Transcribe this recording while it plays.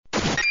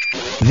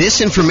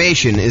This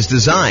information is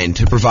designed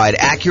to provide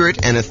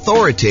accurate and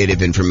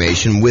authoritative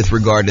information with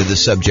regard to the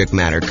subject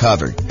matter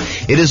covered.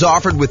 It is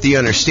offered with the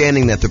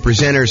understanding that the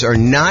presenters are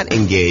not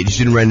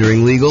engaged in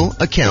rendering legal,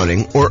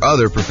 accounting, or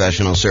other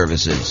professional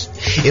services.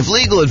 If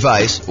legal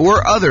advice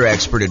or other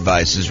expert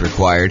advice is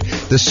required,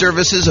 the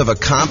services of a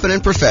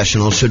competent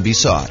professional should be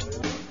sought.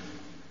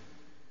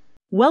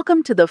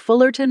 Welcome to the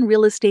Fullerton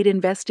Real Estate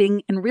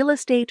Investing and Real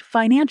Estate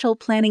Financial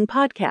Planning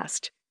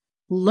Podcast.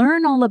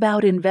 Learn all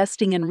about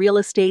investing in real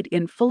estate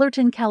in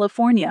Fullerton,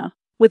 California,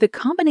 with a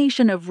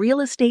combination of real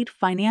estate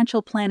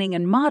financial planning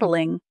and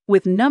modeling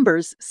with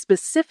numbers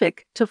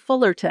specific to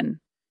Fullerton,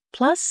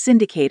 plus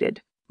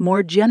syndicated,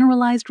 more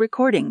generalized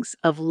recordings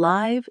of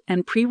live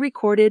and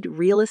pre-recorded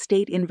real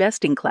estate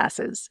investing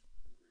classes.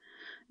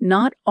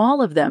 Not all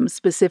of them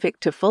specific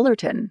to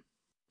Fullerton.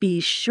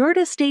 Be sure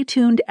to stay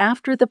tuned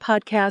after the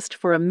podcast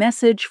for a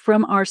message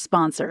from our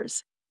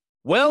sponsors.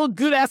 Well,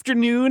 good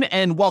afternoon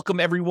and welcome,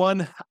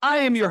 everyone. I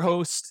am your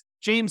host,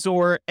 James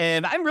Orr,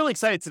 and I'm really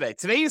excited today.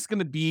 Today is going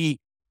to be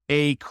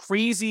a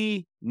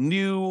crazy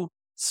new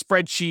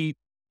spreadsheet,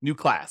 new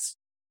class.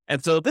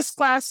 And so this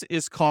class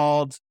is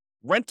called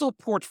Rental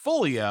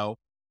Portfolio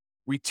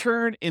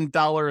Return in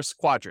Dollars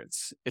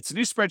Quadrants. It's a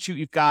new spreadsheet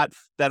you've got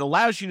that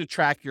allows you to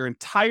track your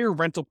entire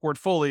rental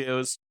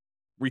portfolio's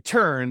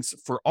returns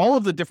for all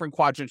of the different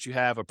quadrants you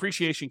have: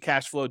 appreciation,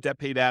 cash flow, debt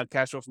paid out,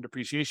 cash flow from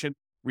depreciation,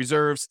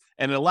 reserves,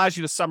 and it allows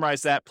you to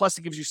summarize that. Plus,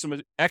 it gives you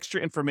some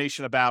extra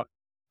information about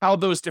how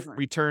those different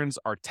returns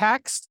are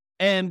taxed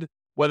and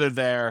whether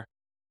they're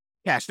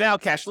cash now,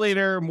 cash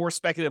later, more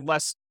speculative,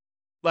 less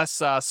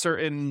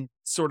certain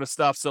sort of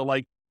stuff. So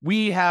like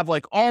we have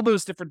like all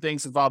those different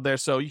things involved there.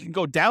 So you can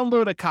go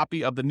download a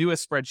copy of the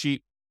newest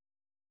spreadsheet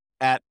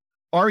at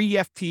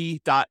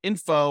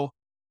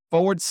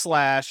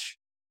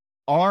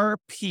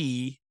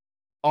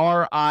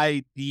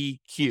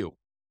refp.info/RPRIDQ.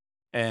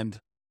 And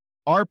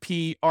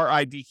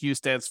RPRIDQ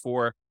stands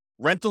for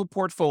Rental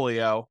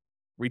Portfolio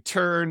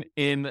Return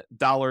in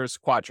Dollars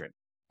Quadrant.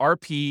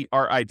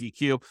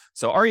 RPRIDQ.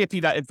 So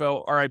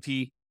refp.info,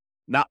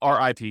 not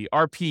RIP,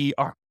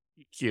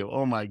 RPRIDQ.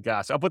 Oh my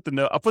gosh. I'll put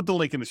the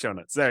link in the show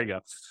notes. There you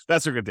go.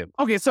 That's what we're going to do.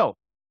 Okay, so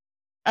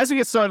as we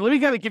get started, let me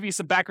kind of give you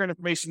some background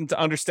information to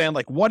understand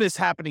like what is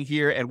happening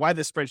here and why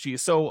this spreadsheet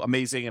is so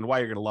amazing and why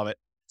you're going to love it.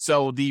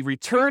 So the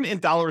Return in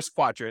Dollars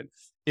Quadrant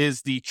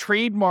is the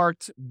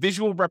trademarked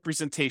visual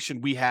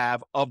representation we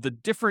have of the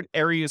different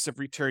areas of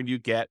return you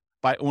get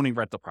by owning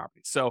rental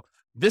property. So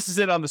this is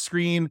it on the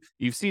screen.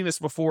 You've seen this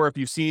before if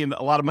you've seen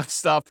a lot of my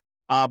stuff,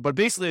 but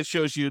basically it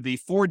shows you the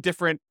 4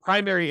 different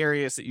primary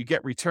areas that you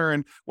get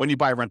return when you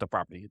buy a rental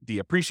property. The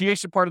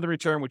appreciation part of the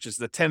return, which is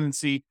the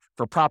tendency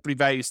for property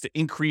values to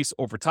increase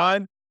over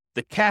time.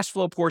 The cash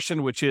flow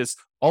portion, which is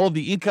all of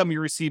the income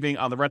you're receiving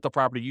on the rental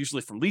property,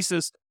 usually from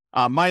leases,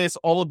 minus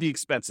all of the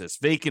expenses: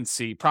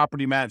 vacancy,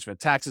 property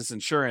management, taxes,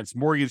 insurance,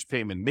 mortgage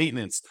payment,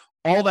 maintenance,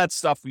 all that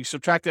stuff. We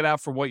subtract it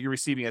out from what you're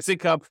receiving as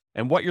income,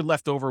 and what you're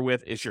left over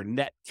with is your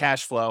net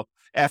cash flow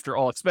after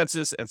all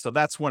expenses. And so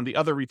that's one of the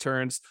other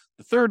returns.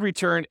 The third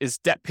return is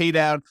debt pay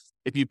down.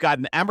 If you've got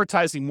an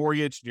amortizing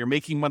mortgage and you're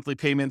making monthly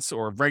payments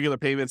or regular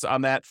payments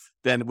on that,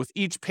 then with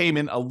each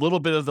payment, a little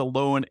bit of the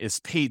loan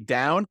is paid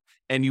down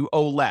and you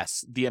owe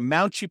less. The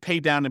amount you pay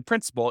down in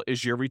principal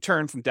is your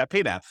return from debt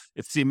pay down.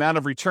 It's the amount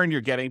of return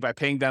you're getting by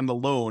paying down the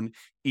loan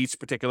each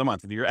particular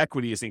month, and your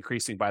equity is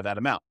increasing by that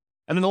amount.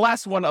 And then the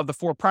last one of the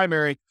 4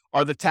 primary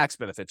are the tax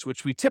benefits,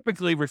 which we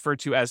typically refer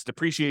to as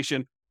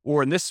depreciation,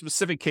 or in this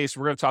specific case,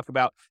 we're going to talk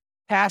about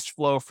cash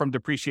flow from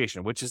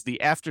depreciation, which is the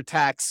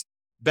after-tax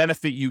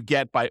benefit you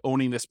get by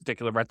owning this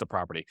particular rental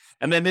property.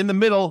 And then in the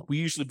middle, we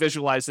usually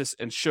visualize this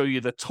and show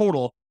you the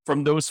total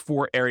from those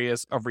 4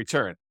 areas of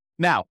return.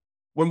 Now,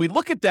 when we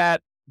look at that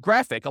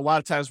graphic, a lot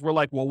of times we're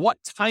like, well, what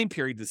time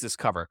period does this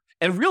cover?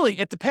 And really,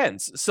 it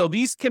depends. So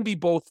these can be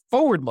both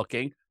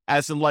forward-looking,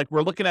 as in like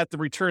we're looking at the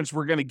returns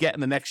we're going to get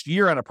in the next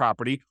year on a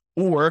property,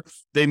 or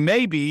they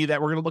may be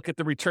that we're going to look at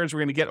the returns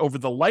we're going to get over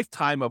the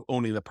lifetime of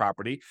owning the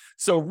property.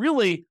 So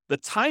really, the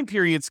time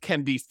periods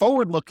can be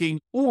forward-looking,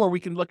 or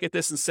we can look at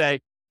this and say,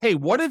 hey,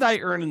 what did I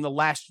earn in the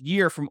last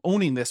year from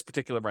owning this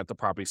particular rental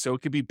property? So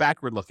it could be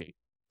backward-looking.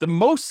 The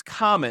most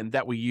common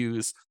that we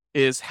use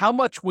is how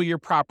much will your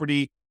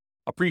property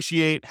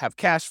appreciate, have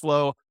cash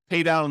flow,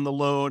 pay down on the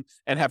loan,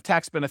 and have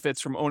tax benefits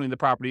from owning the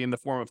property in the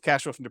form of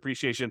cash flow from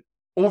depreciation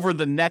over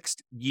the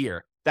next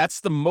year. That's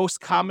the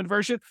most common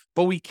version,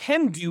 but we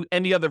can do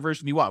any other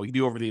version you want. We can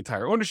do over the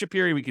entire ownership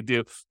period. We could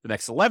do the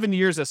next 11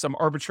 years as some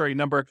arbitrary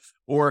number,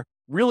 or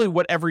really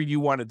whatever you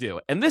want to do.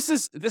 And this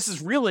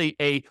is really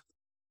a,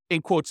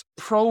 in quotes,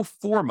 pro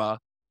forma,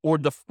 or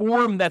the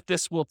form that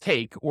this will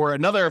take, or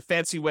another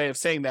fancy way of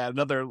saying that,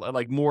 another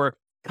like more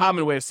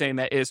common way of saying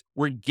that is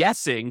we're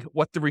guessing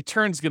what the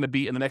return is going to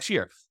be in the next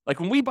year.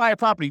 Like when we buy a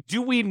property,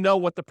 do we know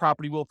what the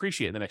property will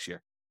appreciate in the next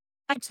year?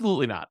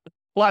 Absolutely not.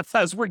 A lot of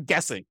times we're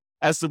guessing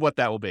as to what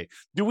that will be.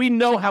 Do we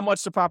know how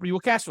much the property will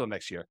cash flow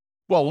next year?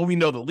 Well, when we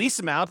know the lease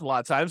amount, a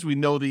lot of times we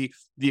know the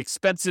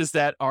expenses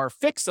that are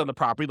fixed on the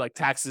property, like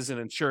taxes and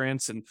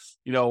insurance and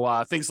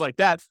things like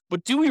that.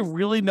 But do we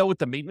really know what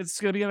the maintenance is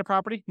going to be on the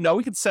property? No,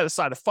 we can set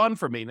aside a fund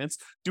for maintenance.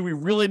 Do we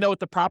really know what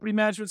the property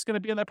management is going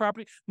to be on that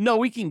property? No,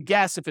 we can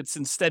guess if it's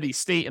in steady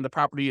state and the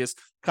property is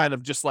kind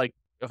of just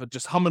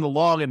humming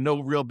along and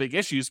no real big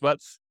issues. But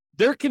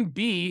there can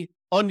be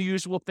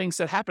unusual things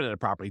that happen in a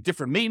property: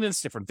 different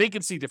maintenance, different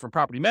vacancy, different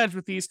property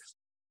management fees.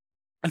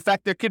 In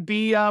fact, there could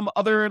be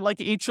other like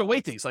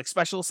HOA things, like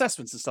special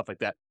assessments and stuff like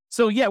that.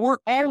 So yeah, we're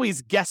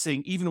always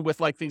guessing, even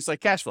with like things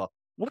like cash flow.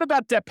 What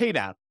about debt pay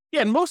down?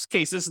 Yeah, in most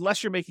cases,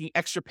 unless you're making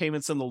extra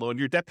payments on the loan,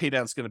 your debt pay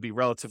down is going to be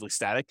relatively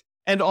static.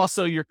 And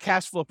also your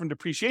cash flow from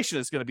depreciation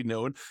is going to be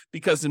known,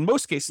 because in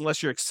most cases,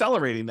 unless you're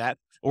accelerating that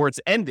or it's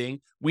ending,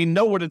 we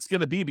know what it's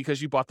going to be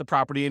because you bought the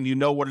property and you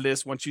know what it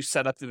is once you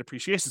set up the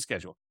depreciation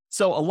schedule.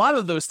 So a lot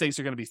of those things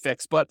are going to be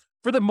fixed, but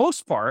for the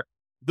most part,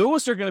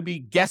 those are going to be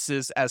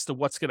guesses as to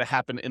what's going to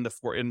happen in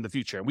the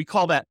future. And we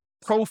call that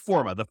pro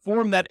forma, the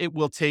form that it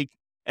will take.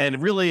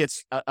 And really,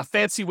 it's a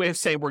fancy way of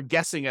saying we're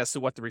guessing as to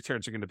what the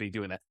returns are going to be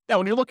doing that. Now,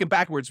 when you're looking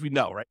backwards, we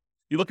know, right?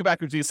 You look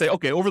backwards and you say,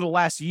 okay, over the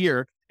last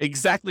year,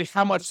 exactly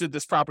how much did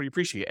this property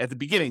appreciate? At the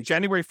beginning,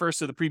 January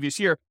 1st of the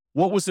previous year,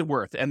 what was it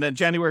worth? And then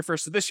January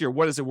 1st of this year,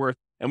 what is it worth?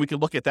 And we can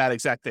look at that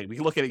exact thing. We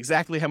can look at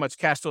exactly how much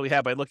cash flow we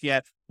have by looking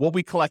at what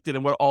we collected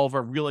and what all of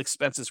our real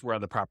expenses were on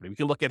the property. We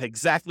can look at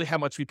exactly how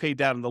much we paid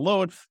down in the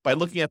loan by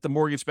looking at the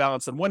mortgage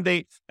balance on one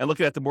date and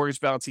looking at the mortgage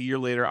balance a year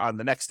later on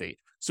the next date.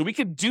 So we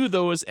can do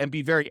those and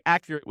be very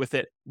accurate with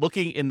it,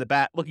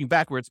 looking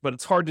backwards, but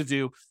it's hard to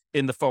do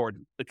in the forward,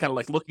 kind of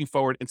like looking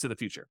forward into the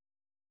future.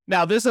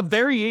 Now, there's a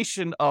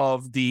variation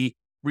of the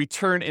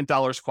return in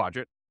dollars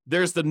quadrant.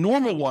 There's the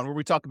normal one where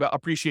we talk about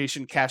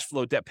appreciation, cash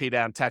flow, debt pay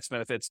down, tax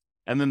benefits,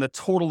 and then the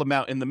total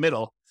amount in the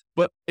middle.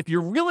 But if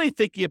you're really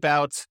thinking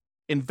about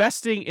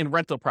investing in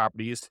rental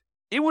properties,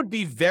 it would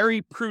be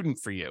very prudent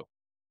for you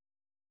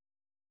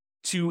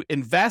to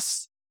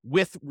invest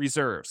with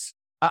reserves.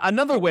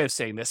 Another way of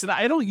saying this, and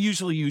I don't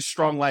usually use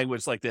strong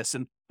language like this,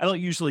 and I don't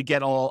usually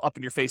get all up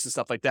in your face and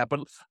stuff like that,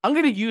 but I'm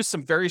going to use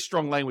some very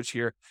strong language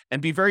here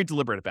and be very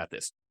deliberate about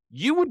this.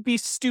 You would be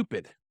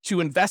stupid to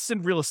invest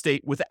in real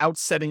estate without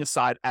setting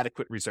aside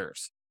adequate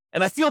reserves.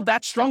 And I feel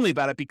that strongly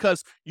about it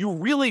because you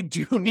really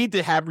do need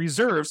to have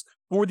reserves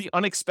for the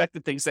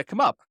unexpected things that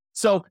come up.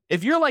 So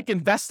if you're like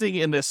investing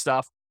in this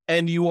stuff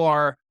and you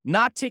are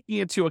not taking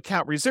into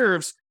account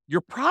reserves,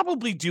 you're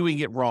probably doing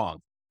it wrong.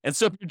 And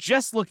so if you're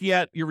just looking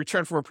at your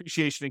return from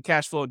appreciation and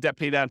cash flow and debt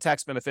pay down,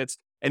 tax benefits,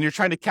 and you're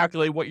trying to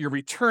calculate what your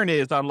return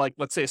is on, like,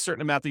 let's say a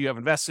certain amount that you have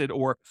invested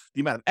or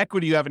the amount of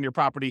equity you have in your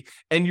property,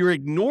 and you're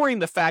ignoring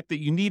the fact that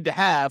you need to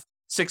have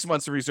 6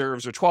 months of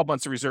reserves or 12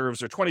 months of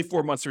reserves or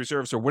 24 months of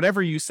reserves or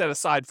whatever you set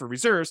aside for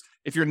reserves,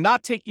 if you're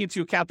not taking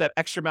into account that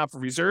extra amount for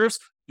reserves,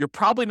 you're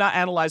probably not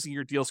analyzing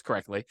your deals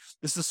correctly.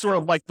 This is sort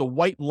of like the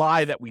white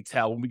lie that we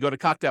tell when we go to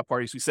cocktail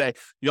parties. We say,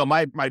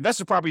 my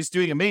investment property is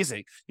doing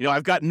amazing.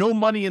 I've got no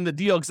money in the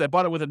deal because I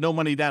bought it with a no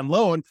money down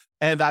loan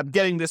and I'm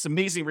getting this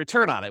amazing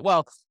return on it.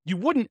 Well, you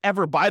wouldn't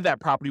ever buy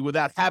that property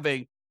without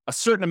having a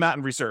certain amount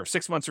in reserve,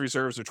 6 months of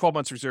reserves or 12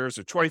 months of reserves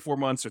or 24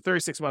 months or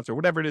 36 months or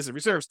whatever it is in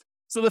reserves.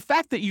 So the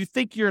fact that you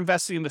think you're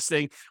investing in this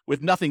thing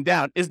with nothing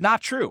down is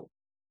not true.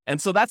 And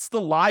so that's the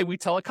lie we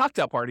tell at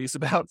cocktail parties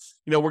about,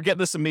 we're getting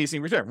this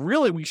amazing return.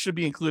 Really, we should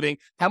be including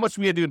how much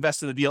we had to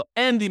invest in the deal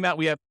and the amount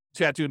we have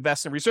to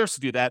invest in reserves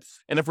to do that.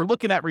 And if we're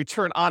looking at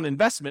return on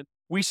investment,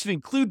 we should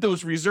include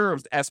those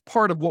reserves as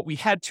part of what we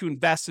had to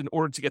invest in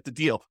order to get the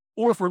deal.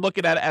 Or if we're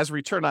looking at it as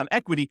return on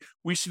equity,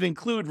 we should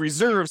include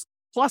reserves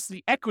plus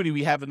the equity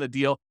we have in the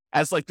deal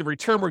as like the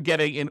return we're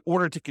getting in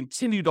order to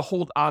continue to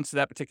hold on to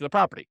that particular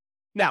property.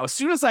 Now, as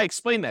soon as I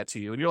explain that to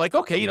you and you're like,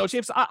 okay,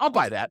 James, I'll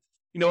buy that.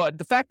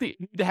 The fact that you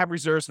need to have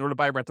reserves in order to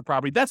buy or rent the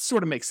property, that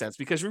sort of makes sense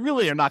because we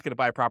really are not going to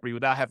buy a property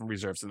without having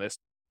reserves in this.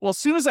 Well, as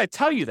soon as I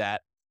tell you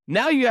that,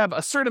 now you have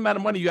a certain amount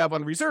of money you have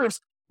on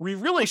reserves. We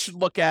really should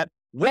look at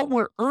what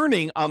we're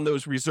earning on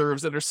those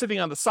reserves that are sitting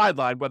on the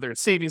sideline, whether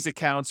it's savings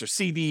accounts or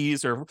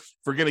CDs, or if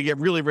we're going to get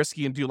really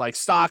risky and do like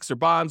stocks or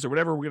bonds or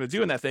whatever we're going to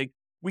do in that thing.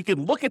 We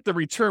can look at the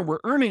return we're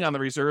earning on the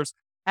reserves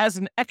as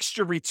an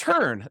extra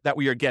return that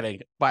we are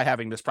getting by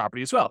having this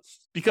property as well.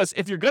 Because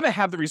if you're going to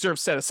have the reserve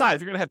set aside,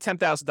 if you're going to have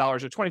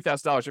 $10,000 or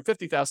 $20,000 or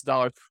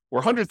 $50,000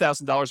 or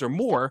 $100,000 or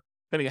more,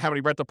 depending on how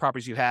many rental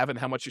properties you have and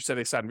how much you're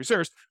setting aside in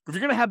reserves, but if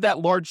you're going to have that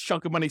large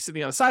chunk of money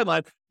sitting on the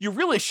sideline, you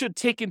really should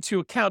take into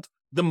account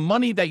the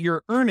money that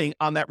you're earning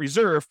on that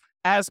reserve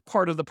as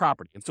part of the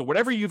property. And so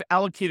whatever you've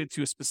allocated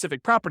to a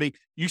specific property,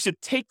 you should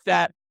take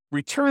that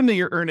return that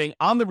you're earning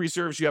on the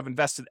reserves you have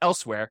invested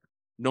elsewhere,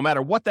 no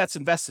matter what that's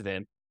invested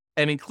in,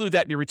 and include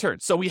that in your return.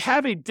 So we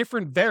have a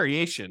different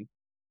variation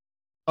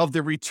of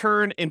the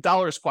return in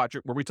dollars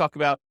quadrant where we talk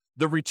about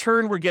the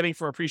return we're getting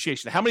from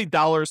appreciation, how many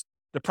dollars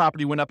the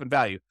property went up in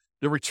value,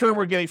 the return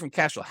we're getting from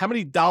cash flow, how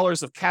many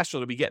dollars of cash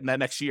flow do we get in that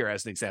next year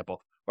as an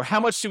example, or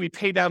how much do we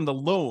pay down the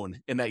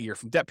loan in that year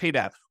from debt pay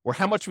down, or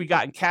how much we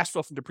got in cash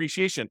flow from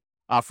depreciation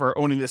for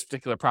owning this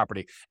particular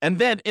property. And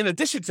then in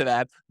addition to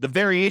that, the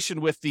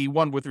variation with the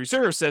one with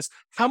reserves says,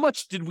 how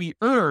much did we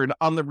earn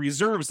on the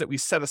reserves that we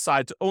set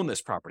aside to own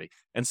this property?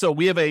 And so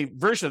we have a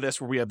version of this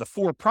where we have the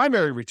 4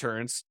 primary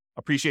returns: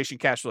 appreciation,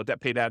 cash flow,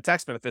 debt paid down,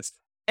 tax benefits.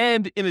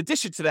 And in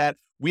addition to that,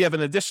 we have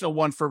an additional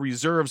one for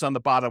reserves on the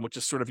bottom, which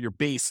is sort of your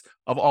base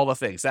of all the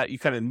things that you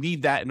kind of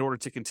need that in order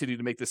to continue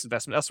to make this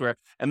investment elsewhere.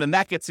 And then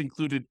that gets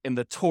included in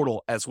the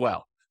total as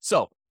well.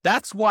 So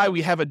that's why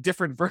we have a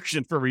different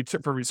version for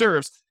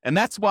reserves. And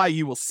that's why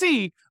you will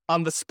see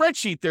on the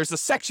spreadsheet, there's a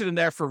section in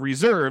there for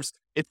reserves.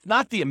 It's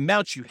not the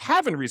amount you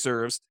have in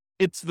reserves.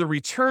 It's the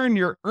return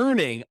you're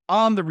earning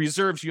on the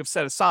reserves you have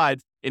set aside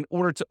in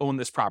order to own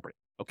this property.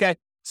 Okay.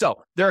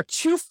 So there are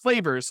 2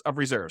 flavors of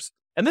reserves.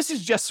 And this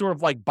is just sort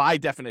of like by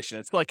definition.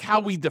 It's like how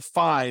we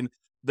define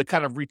the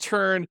kind of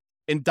return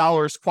in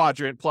dollars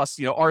quadrant plus,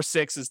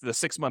 R6 is the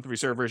 6-month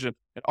reserve version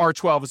and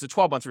R12 is the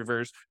 12-month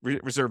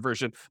reserve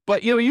version.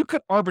 But, you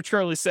could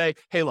arbitrarily say,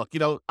 hey, look,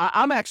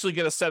 I'm actually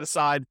going to set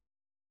aside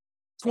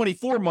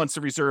 24 months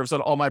of reserves on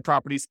all my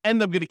properties,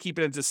 and I'm going to keep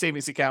it into a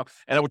savings account,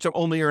 and which I'm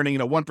only earning,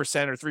 1% or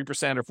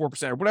 3% or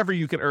 4% or whatever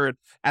you can earn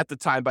at the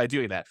time by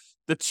doing that.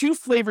 The 2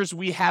 flavors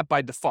we have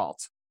by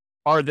default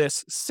are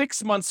this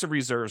 6 months of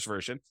reserves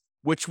version,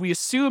 which we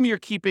assume you're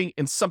keeping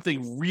in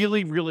something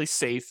really, really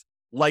safe,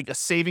 like a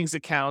savings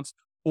account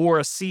or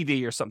a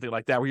CD or something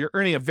like that, where you're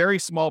earning a very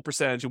small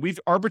percentage. And we've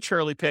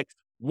arbitrarily picked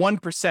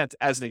 1%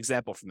 as an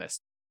example from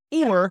this.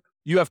 Or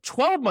you have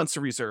 12 months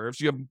of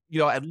reserves. You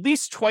have, at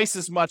least twice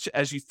as much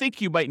as you think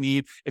you might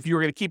need if you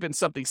were going to keep it in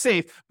something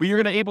safe, but you're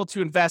going to be able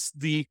to invest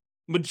the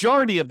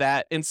majority of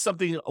that in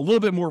something a little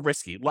bit more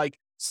risky, like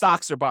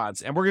stocks or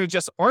bonds. And we're going to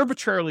just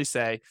arbitrarily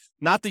say,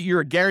 not that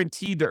you're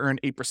guaranteed to earn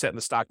 8% in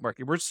the stock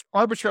market. We're just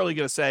arbitrarily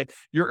going to say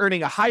you're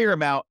earning a higher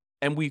amount.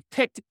 And we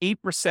picked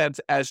 8%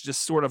 as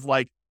just sort of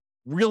like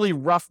really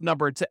rough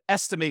number to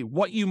estimate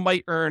what you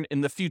might earn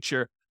in the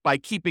future by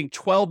keeping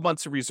 12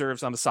 months of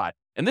reserves on the side.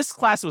 And this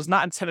class was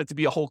not intended to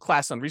be a whole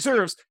class on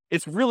reserves.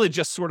 It's really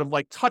just sort of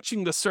like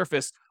touching the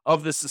surface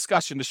of this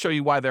discussion to show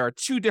you why there are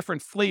 2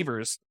 different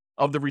flavors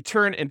of the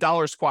return in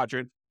dollars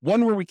quadrant.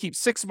 One where we keep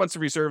 6 months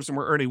of reserves and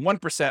we're earning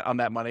 1% on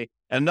that money,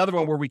 and another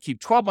one where we keep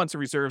 12 months of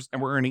reserves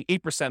and we're earning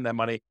 8% on that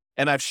money.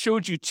 And I've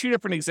showed you 2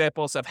 different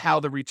examples of how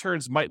the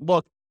returns might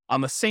look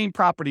on the same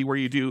property where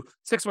you do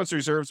 6 months of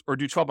reserves or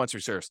do 12 months of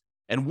reserves.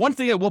 And one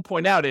thing I will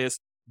point out is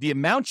the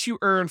amount you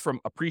earn from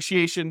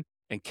appreciation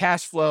and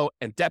cash flow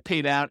and debt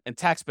pay down and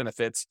tax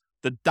benefits,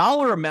 the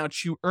dollar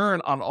amount you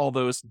earn on all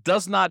those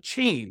does not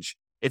change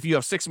if you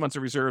have 6 months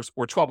of reserves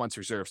or 12 months of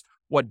reserves.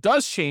 What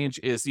does change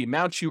is the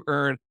amount you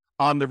earn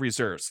on the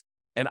reserves.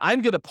 And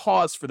I'm going to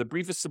pause for the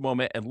briefest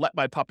moment and let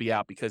my puppy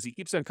out because he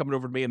keeps on coming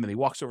over to me and then he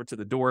walks over to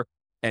the door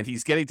and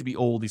he's getting to be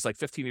old. He's like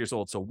 15 years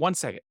old. So 1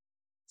 second.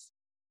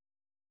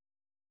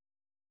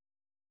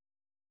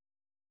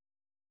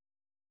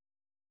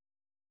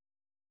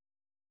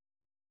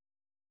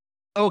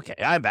 Okay,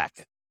 I'm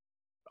back.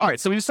 All right,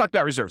 so we just talked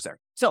about reserves there.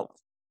 So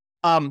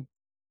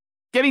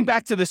getting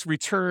back to this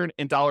return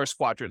in dollars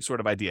quadrant sort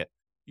of idea.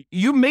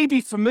 You may be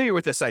familiar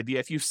with this idea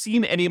if you've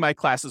seen any of my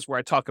classes where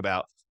I talk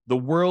about the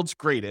world's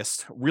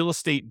greatest real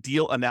estate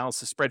deal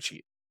analysis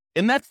spreadsheet.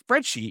 In that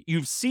spreadsheet,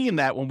 you've seen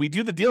that when we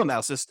do the deal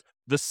analysis,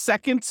 the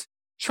second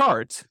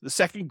chart, the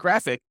second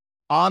graphic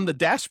on the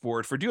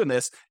dashboard for doing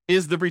this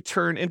is the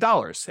return in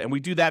dollars. And we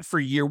do that for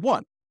year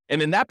 1.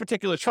 And in that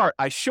particular chart,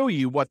 I show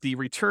you what the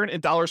return in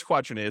dollars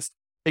quadrant is,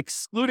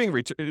 excluding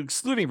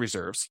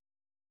reserves.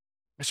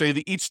 I show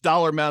you each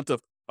dollar amount of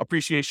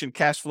appreciation,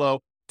 cash flow,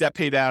 debt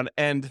pay down,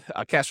 and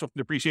cash flow from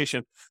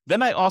depreciation.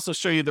 Then I also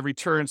show you the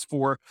returns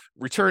for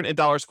return in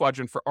dollars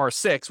quadrant for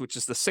R6, which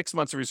is the 6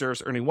 months of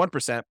reserves earning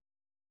 1%. And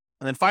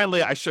then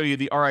finally, I show you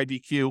the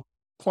RIDQ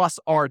plus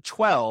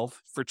R12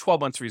 for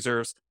 12 months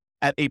reserves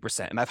at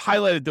 8%. And I've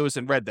highlighted those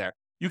in red there.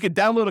 You can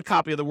download a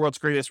copy of the world's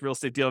greatest real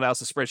estate deal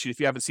analysis spreadsheet if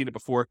you haven't seen it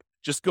before.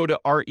 Just go to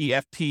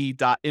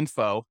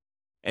refp.info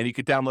and you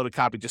can download a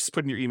copy. Just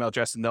put in your email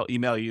address and they'll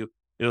email you.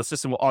 The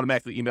system will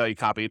automatically email you a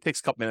copy. It takes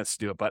a couple minutes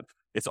to do it, but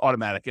it's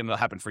automatic and it'll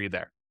happen for you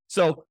there.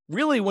 So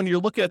really, when you're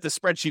looking at the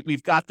spreadsheet,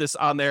 we've got this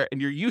on there and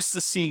you're used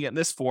to seeing it in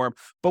this form,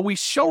 but we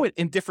show it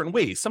in different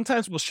ways.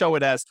 Sometimes we'll show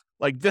it as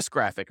like this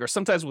graphic, or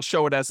sometimes we'll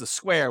show it as a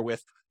square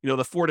with,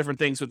 the 4 different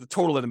things with the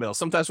total in the middle.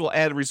 Sometimes we'll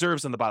add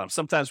reserves on the bottom.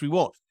 Sometimes we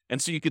won't. And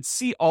so you could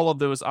see all of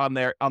those on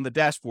there on the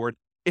dashboard.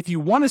 If you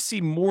want to see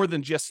more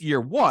than just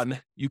year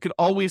 1, you can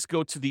always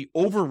go to the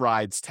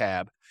overrides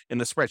tab in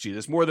the spreadsheet.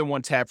 There's more than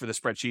one tab for the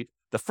spreadsheet.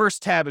 The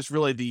first tab is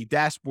really the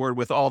dashboard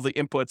with all the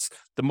inputs,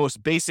 the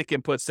most basic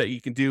inputs that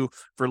you can do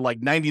for like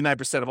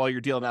 99% of all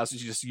your deal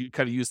analysis. You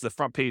kind of use the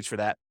front page for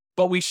that.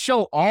 But we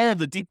show all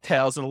the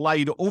details and allow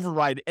you to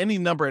override any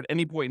number at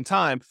any point in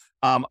time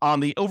on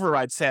the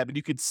overrides tab. And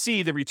you could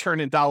see the return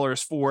in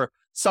dollars for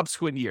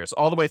subsequent years,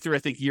 all the way through, I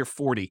think, year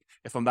 40,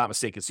 if I'm not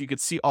mistaken. So you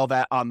could see all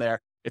that on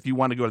there if you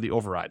want to go to the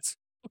overrides.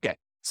 Okay,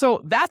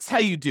 so that's how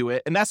you do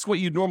it. And that's what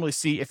you normally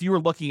see if you were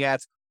looking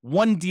at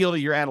one deal that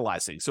you're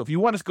analyzing. So if you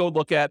want to go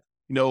look at,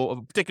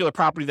 a particular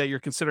property that you're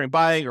considering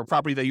buying or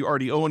property that you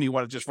already own, you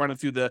want to just run it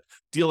through the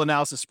deal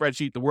analysis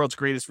spreadsheet, the world's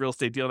greatest real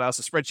estate deal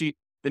analysis spreadsheet,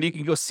 then you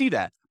can go see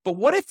that. But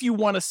what if you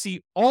want to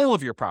see all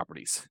of your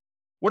properties?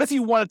 What if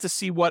you wanted to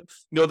see what,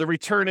 the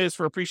return is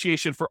for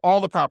appreciation for all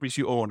the properties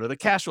you own, or the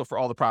cash flow for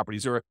all the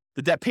properties, or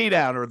the debt pay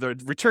down, or the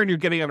return you're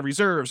getting on the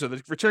reserves, or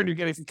the return you're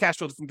getting from cash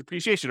flow from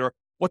depreciation, or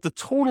what the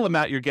total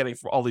amount you're getting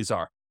for all these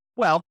are?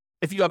 Well,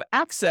 if you have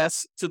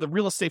access to the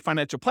real estate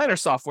financial planner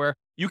software,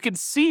 you can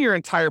see your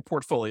entire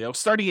portfolio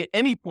starting at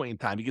any point in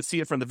time. You can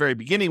see it from the very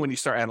beginning when you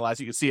start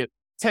analyzing. You can see it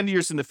 10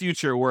 years in the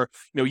future, or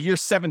year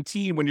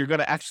 17 when you're going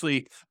to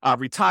actually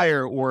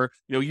retire, or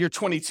year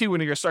 22 when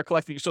you're going to start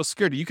collecting your Social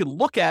Security. You can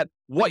look at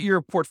what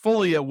your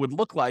portfolio would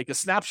look like, a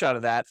snapshot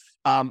of that,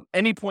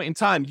 any point in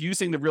time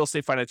using the real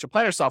estate financial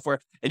planner software,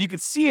 and you can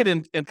see it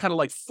in kind of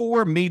like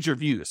 4 major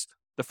views.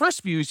 The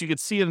first view is you can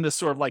see it in this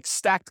sort of like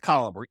stacked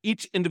column where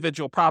each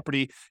individual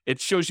property, it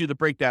shows you the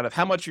breakdown of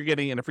how much you're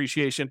getting in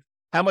appreciation,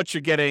 how much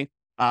you're getting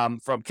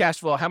from cash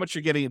flow, how much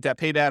you're getting in debt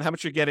pay down, how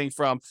much you're getting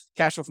from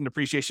cash flow from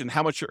depreciation,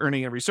 how much you're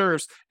earning in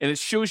reserves. And it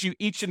shows you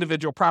each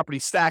individual property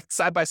stacked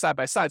side by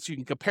side so you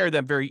can compare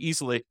them very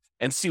easily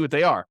and see what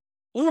they are.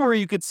 Or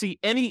you could see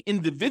any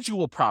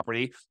individual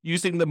property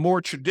using the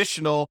more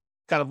traditional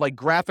kind of like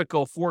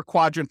graphical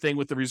 4-quadrant thing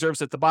with the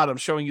reserves at the bottom,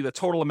 showing you the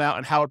total amount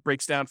and how it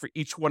breaks down for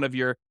each one of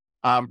your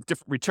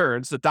different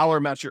returns, the dollar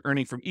amounts you're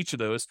earning from each of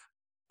those.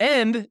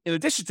 And in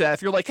addition to that,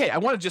 if you're like, hey, I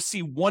want to just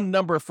see one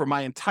number for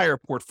my entire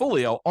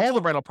portfolio, all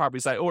the rental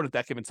properties I own at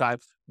that given time,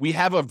 we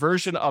have a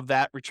version of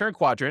that return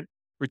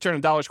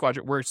in dollars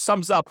quadrant, where it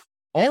sums up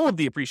all of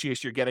the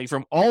appreciation you're getting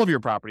from all of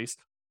your properties,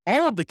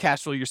 all of the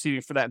cash flow you're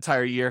receiving for that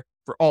entire year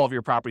for all of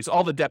your properties,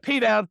 all the debt pay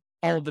down,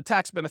 all of the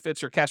tax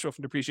benefits or cash flow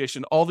from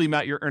depreciation, all the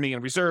amount you're earning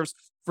in reserves,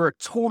 for a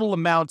total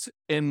amount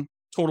in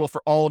total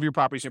for all of your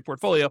properties in your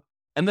portfolio.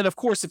 And then, of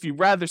course, if you'd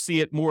rather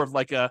see it more of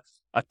like a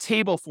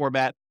table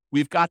format,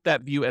 we've got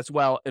that view as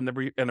well in the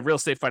real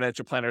estate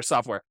financial planner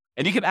software.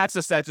 And you can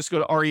access that. Just go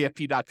to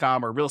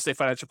refp.com or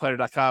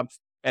realestatefinancialplanner.com,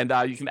 and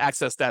you can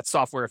access that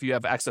software if you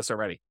have access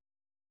already.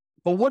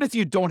 But what if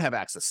you don't have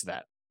access to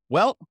that?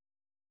 Well,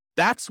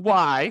 that's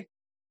why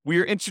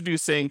we're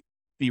introducing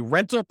the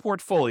rental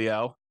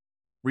portfolio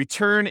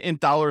return in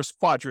dollars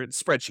quadrant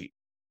spreadsheet.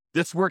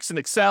 This works in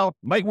Excel,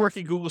 might work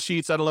in Google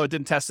Sheets. I don't know. I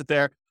didn't test it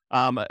there.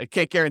 I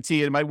can't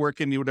guarantee it might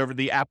work in whatever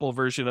the Apple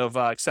version of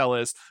Excel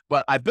is,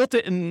 but I built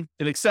it in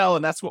Excel,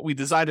 and that's what we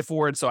designed it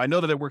for. And so I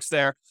know that it works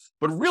there.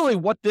 But really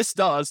what this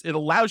does, it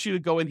allows you to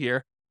go in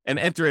here and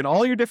enter in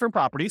all your different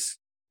properties,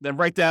 then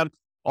write down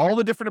all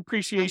the different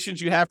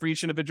appreciations you have for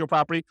each individual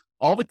property,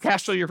 all the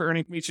cash flow you're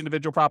earning from each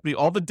individual property,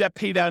 all the debt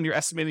pay down you're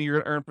estimating you're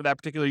going to earn for that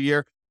particular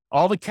year,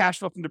 all the cash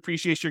flow from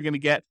depreciation you're going to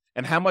get,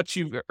 and how much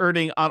you're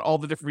earning on all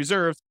the different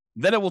reserves.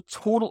 Then it will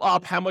total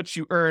up how much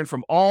you earn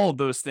from all of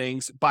those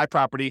things by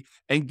property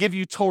and give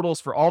you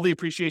totals for all the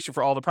appreciation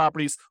for all the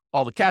properties,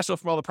 all the cash flow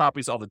from all the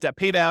properties, all the debt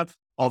pay down,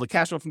 all the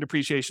cash flow from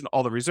depreciation,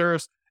 all the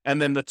reserves,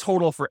 and then the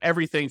total for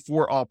everything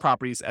for all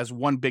properties as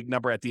one big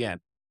number at the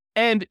end.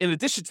 And in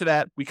addition to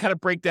that, we kind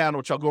of break down,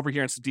 which I'll go over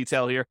here in some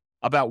detail here,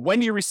 about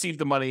when you receive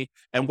the money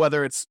and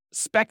whether it's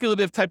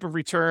speculative type of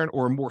return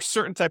or a more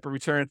certain type of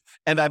return.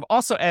 And I've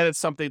also added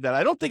something that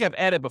I don't think I've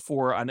added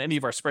before on any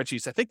of our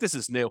spreadsheets. I think this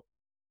is new.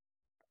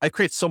 I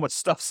create so much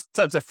stuff,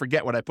 sometimes I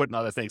forget what I put in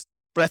other things.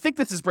 But I think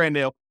this is brand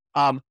new.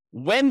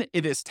 When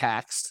it is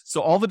taxed,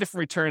 so all the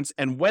different returns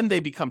and when they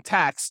become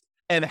taxed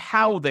and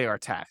how they are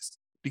taxed.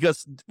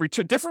 Because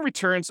different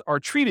returns are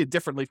treated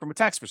differently from a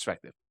tax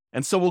perspective.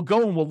 And so we'll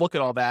go and we'll look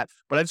at all that.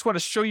 But I just want to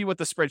show you what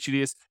the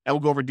spreadsheet is, and we'll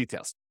go over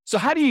details. So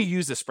how do you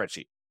use this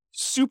spreadsheet?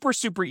 Super,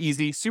 super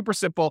easy, super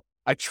simple.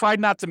 I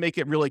tried not to make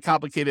it really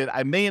complicated.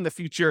 I may in the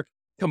future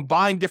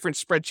combine different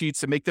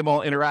spreadsheets and make them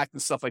all interact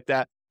and stuff like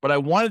that. But I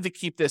wanted to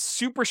keep this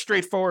super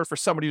straightforward for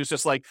somebody who's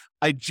just like,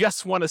 I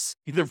just want to see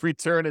the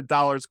return in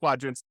dollars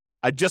quadrants.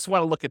 I just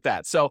want to look at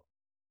that. So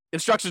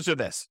instructions are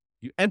this.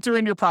 You enter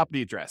in your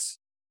property address.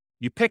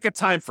 You pick a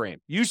time frame.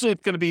 Usually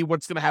it's going to be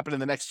what's going to happen in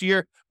the next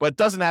year, but it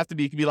doesn't have to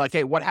be. It can be like,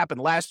 hey, what happened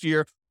last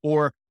year,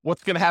 or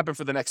what's going to happen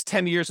for the next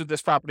 10 years with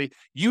this property.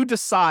 You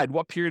decide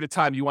what period of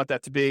time you want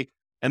that to be,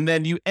 and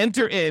then you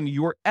enter in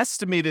your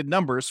estimated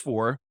numbers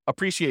for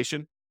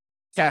appreciation,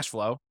 cash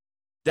flow,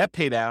 debt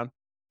pay down,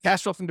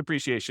 cash flow from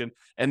depreciation,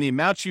 and the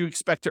amount you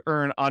expect to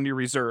earn on your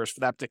reserves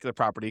for that particular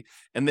property.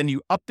 And then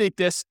you update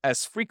this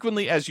as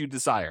frequently as you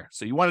desire.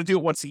 So you want to do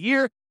it once a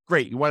year?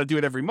 Great. You want to do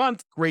it every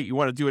month? Great. You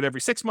want to do it every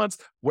 6 months?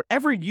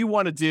 Whatever you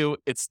want to do,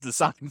 it's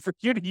designed for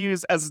you to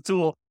use as a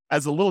tool,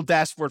 as a little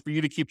dashboard for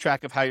you to keep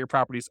track of how your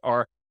properties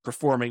are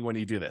performing when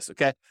you do this.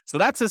 Okay. So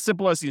that's as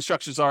simple as the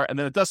instructions are. And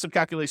then it does some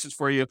calculations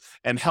for you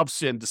and helps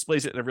you and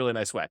displays it in a really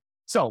nice way.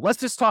 So let's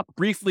just talk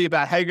briefly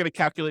about how you're going to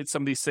calculate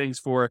some of these things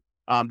for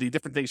the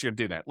different things you're going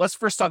to do there. Let's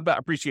first talk about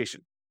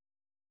appreciation.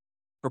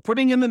 For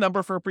putting in the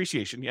number for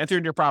appreciation, you enter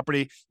in your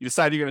property, you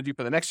decide you're going to do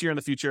for the next year in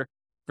the future.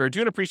 For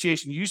doing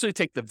appreciation, you usually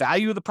take the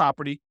value of the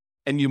property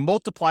and you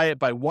multiply it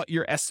by what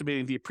you're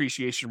estimating the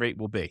appreciation rate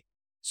will be.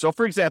 So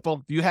for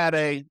example, if you had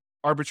a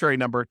arbitrary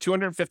number,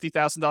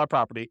 $250,000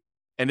 property,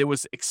 and it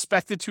was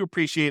expected to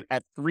appreciate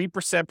at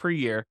 3% per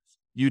year,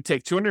 you'd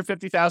take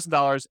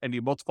 $250,000 and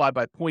you multiply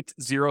by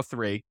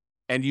 0.03,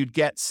 and you'd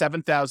get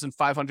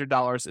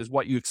 $7,500 is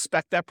what you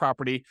expect that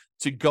property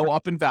to go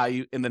up in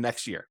value in the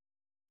next year.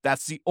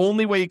 That's the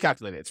only way you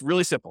calculate it. It's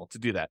really simple to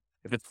do that.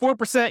 If it's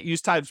 4%, you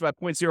use times by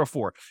 0.04. If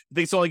you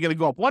think it's only going to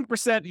go up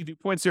 1%, you do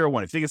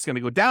 0.01. If you think it's going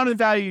to go down in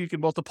value, you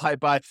can multiply it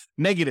by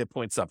negative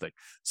point something.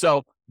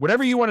 So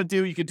whatever you want to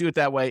do, you can do it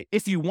that way.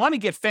 If you want to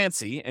get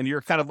fancy and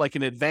you're kind of like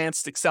an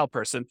advanced Excel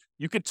person,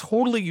 you could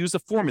totally use a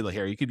formula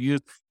here. You could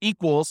use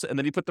equals, and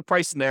then you put the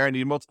price in there and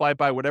you multiply it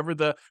by whatever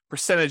the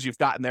percentage you've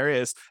gotten there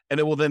is, and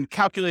it will then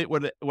calculate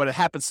what it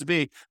happens to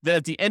be. Then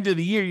at the end of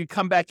the year, you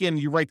come back in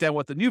and you write down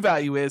what the new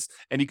value is,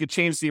 and you could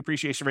change the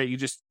appreciation rate. You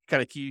just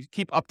kind of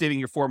keep updating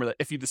your formula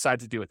if you decide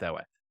to do it that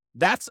way.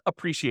 That's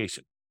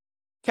appreciation.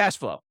 Cash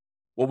flow.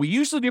 What we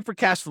usually do for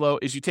cash flow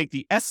is you take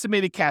the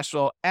estimated cash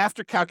flow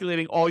after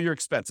calculating all your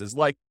expenses,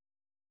 like,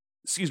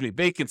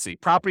 vacancy,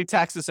 property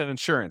taxes and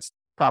insurance,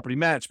 property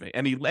management,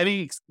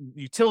 any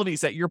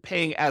utilities that you're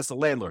paying as the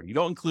landlord. You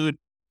don't include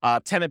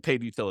tenant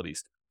paid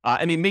utilities,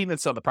 any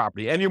maintenance on the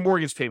property, and your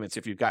mortgage payments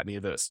if you've got any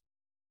of those.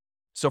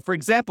 So for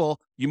example,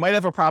 you might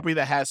have a property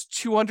that has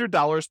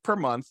 $200 per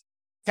month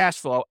cash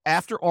flow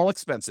after all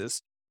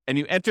expenses, and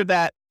you enter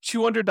that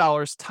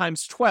 $200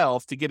 times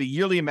 12 to get a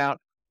yearly amount,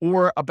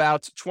 or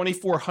about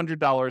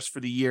 $2,400 for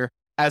the year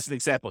as an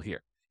example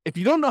here. If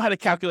you don't know how to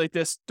calculate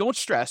this, don't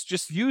stress.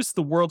 Just use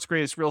the world's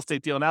greatest real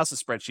estate deal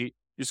analysis spreadsheet.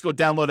 Just go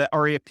download at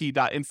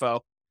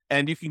rafp.info,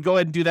 and you can go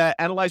ahead and do that,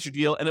 analyze your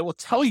deal, and it will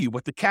tell you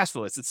what the cash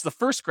flow is. It's the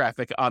first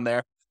graphic on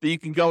there that you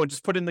can go and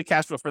just put in the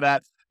cash flow for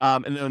that,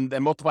 and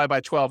then multiply by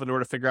 12 in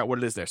order to figure out what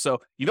it is there. So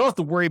you don't have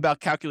to worry about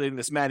calculating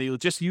this manually.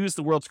 Just use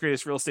the world's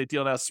greatest real estate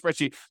deal analysis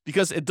spreadsheet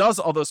because it does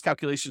all those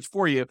calculations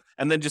for you,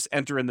 and then just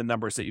enter in the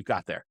numbers that you've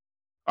got there.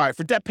 All right,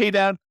 for debt pay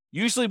down,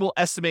 usually we'll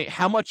estimate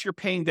how much you're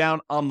paying down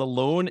on the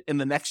loan in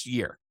the next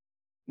year.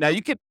 Now,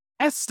 you can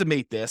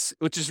estimate this,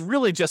 which is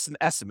really just an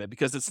estimate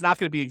because it's not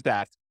going to be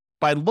exact,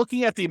 by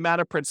looking at the amount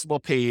of principal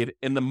paid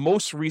in the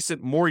most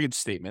recent mortgage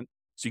statement.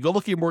 So you go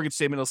look at your mortgage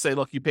statement, it'll say,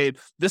 look, you paid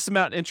this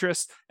amount in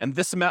interest and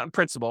this amount in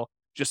principal.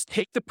 Just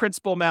take the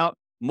principal amount,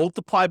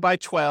 multiply by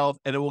 12,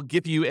 and it will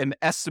give you an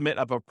estimate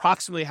of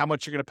approximately how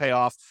much you're going to pay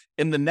off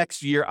in the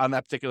next year on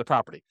that particular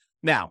property.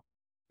 Now,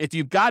 if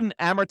you've got an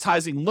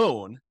amortizing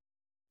loan,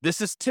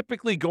 this is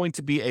typically going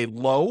to be a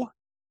low,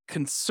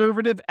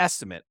 conservative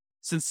estimate,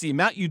 since the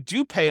amount you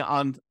do pay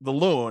on the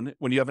loan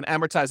when you have an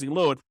amortizing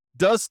loan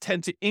does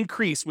tend to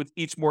increase with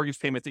each mortgage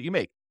payment that you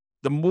make.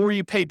 The more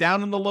you pay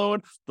down on the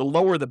loan, the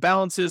lower the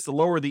balance is, the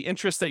lower the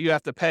interest that you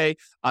have to pay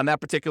on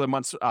that particular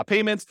month's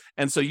payments.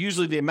 And so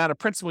usually the amount of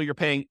principal you're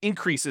paying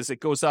increases.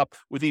 It goes up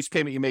with each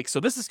payment you make. So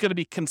this is going to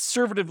be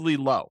conservatively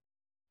low.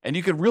 And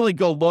you can really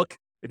go look.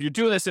 If you're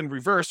doing this in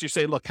reverse, you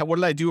say, look, what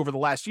did I do over the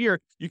last year?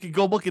 You can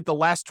go look at the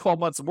last 12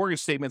 months of mortgage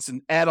statements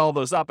and add all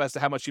those up as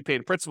to how much you paid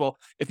in principal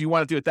if you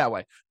want to do it that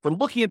way. For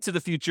looking into the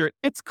future,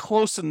 it's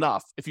close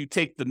enough if you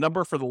take the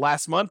number for the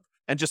last month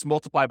and just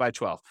multiply by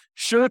 12.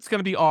 Sure, it's going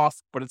to be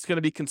off, but it's going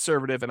to be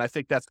conservative, and I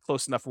think that's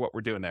close enough for what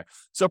we're doing there.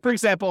 So, for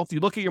example, if you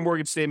look at your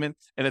mortgage statement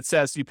and it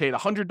says you paid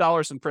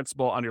 $100 in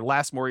principal on your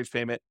last mortgage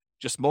payment,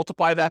 just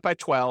multiply that by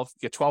 12,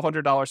 get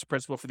 $1,200 in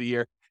principal for the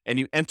year, and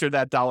you enter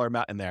that dollar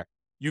amount in there.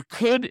 You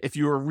could, if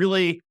you were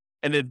really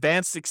an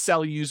advanced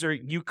Excel user,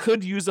 you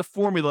could use a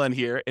formula in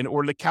here in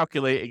order to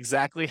calculate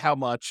exactly how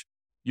much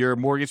your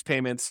mortgage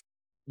payments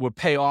would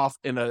pay off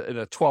in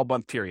a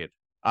 12-month period.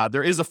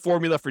 There is a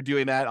formula for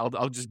doing that.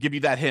 I'll just give you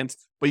that hint,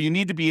 but you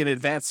need to be an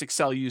advanced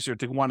Excel user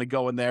to want to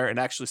go in there and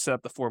actually set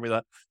up the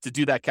formula to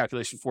do that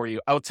calculation for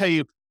you. I will tell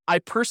you, I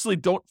personally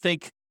don't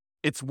think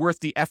it's worth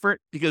the effort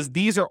because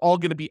these are all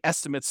going to be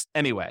estimates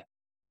anyway.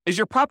 Is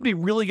your property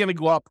really going to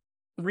go up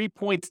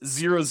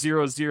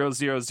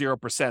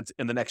 3.00000%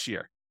 in the next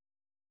year?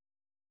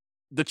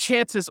 The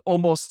chance is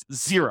almost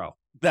zero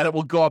that it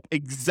will go up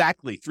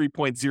exactly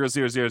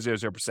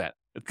 3.00000%.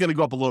 It's going to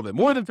go up a little bit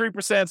more than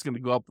 3%. It's going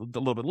to go up a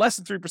little bit less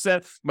than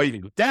 3%. Might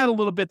even go down a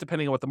little bit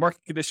depending on what the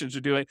market conditions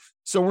are doing.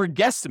 So we're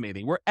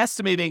guesstimating. We're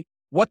estimating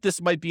what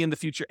this might be in the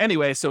future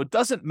anyway. So it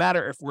doesn't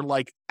matter if we're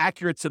like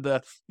accurate to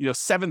the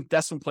seventh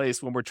decimal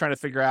place when we're trying to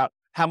figure out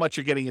how much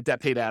you're getting in debt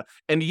pay down.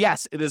 And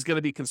yes, it is going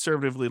to be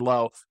conservatively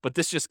low, but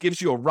this just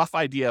gives you a rough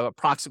idea of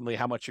approximately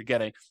how much you're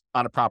getting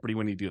on a property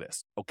when you do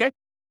this. Okay.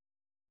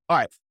 All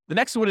right. The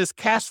next one is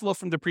cash flow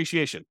from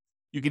depreciation.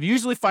 You can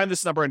usually find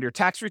this number on your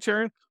tax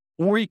return,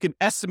 or you can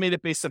estimate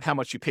it based on how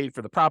much you paid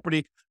for the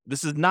property.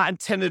 This is not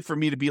intended for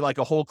me to be like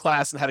a whole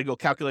class and how to go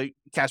calculate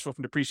cash flow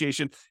from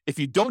depreciation. If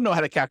you don't know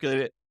how to calculate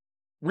it,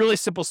 really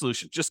simple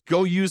solution. Just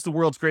go use the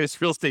world's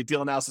greatest real estate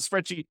deal analysis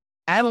spreadsheet.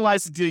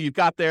 Analyze the deal you've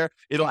got there.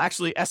 It'll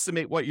actually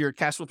estimate what your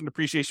cash flow from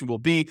depreciation will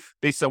be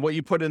based on what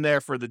you put in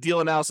there for the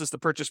deal analysis, the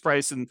purchase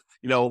price, and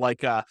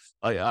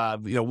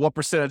what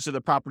percentage of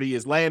the property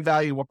is land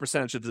value, what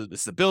percentage of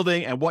is the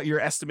building, and what your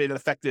estimated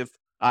effective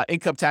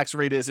income tax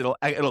rate is. It'll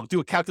do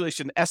a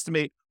calculation,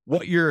 estimate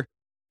what your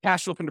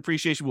cash flow from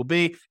depreciation will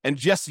be, and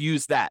just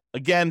use that.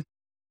 Again,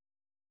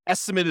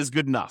 estimate is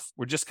good enough.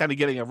 We're just kind of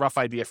getting a rough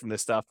idea from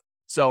this stuff.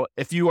 So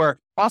if you are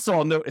also,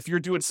 I'll note, if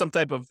you're doing some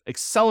type of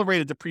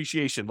accelerated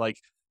depreciation, like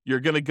you're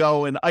going to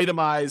go and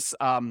itemize,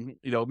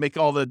 make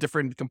all the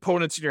different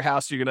components in your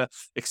house. You're going to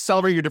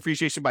accelerate your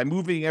depreciation by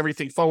moving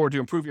everything forward to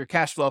improve your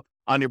cash flow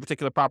on your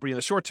particular property in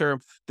the short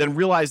term. Then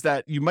realize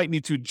that you might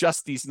need to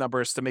adjust these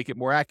numbers to make it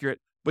more accurate,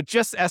 but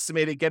just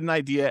estimate it, get an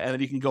idea, and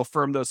then you can go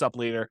firm those up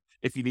later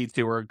if you need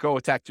to, or go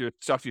talk to your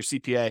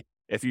CPA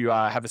if you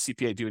have a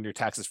CPA doing your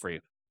taxes for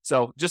you.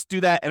 So just do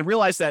that and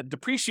realize that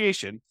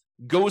depreciation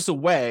goes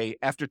away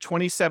after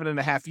 27 and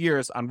a half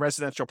years on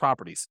residential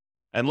properties,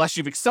 unless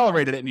you've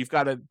accelerated it and you've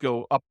got to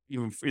go up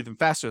even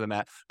faster than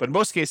that. But in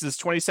most cases,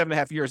 27 and a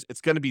half years,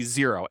 it's going to be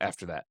zero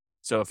after that.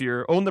 So if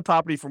you own the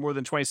property for more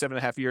than 27 and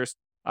a half years,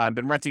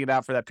 been renting it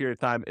out for that period of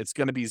time, it's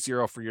going to be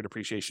zero for your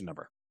depreciation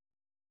number.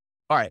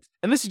 All right.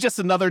 And this is just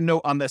another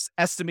note on this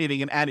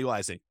estimating and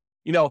annualizing.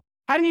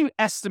 How do you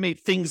estimate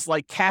things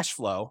like cash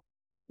flow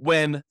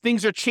when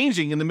things are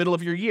changing in the middle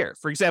of your year?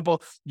 For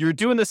example, you're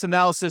doing this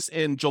analysis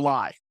in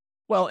July.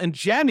 Well, in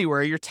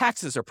January, your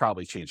taxes are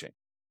probably changing.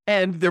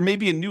 And there may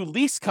be a new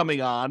lease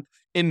coming on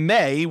in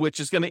May,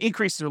 which is going to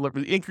increase the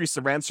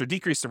rents or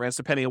decrease the rents,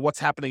 depending on what's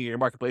happening in your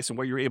marketplace and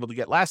what you were able to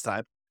get last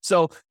time.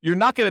 So you're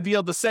not going to be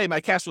able to say my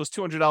cash flow is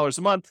 $200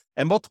 a month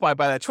and multiply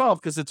by that 12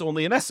 because it's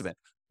only an estimate.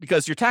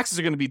 Because your taxes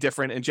are going to be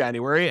different in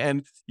January,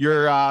 and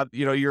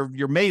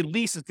your May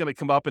lease is going to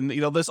come up, and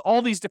there's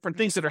all these different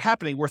things that are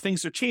happening where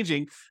things are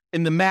changing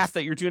in the math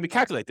that you're doing to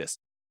calculate this.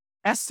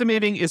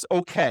 Estimating is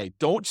okay.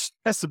 Don't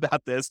stress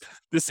about this.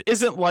 This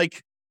isn't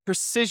like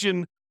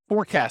precision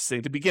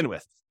forecasting to begin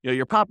with.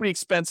 Your property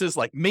expenses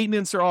like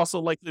maintenance are also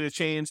likely to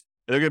change.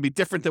 They're going to be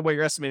different than what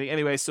you're estimating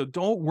anyway. So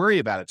don't worry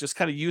about it. Just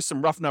kind of use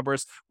some rough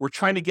numbers. We're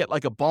trying to get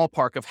like a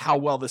ballpark of how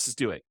well this is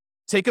doing.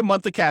 Take a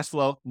month of cash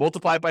flow,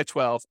 multiply it by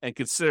 12, and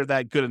consider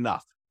that good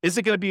enough. Is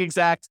it going to be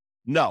exact?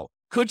 No.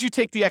 Could you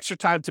take the extra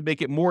time to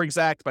make it more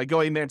exact by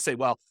going there and say,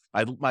 well,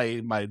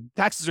 my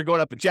taxes are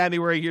going up in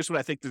January. Here's what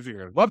I think they're going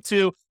to go up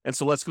to. And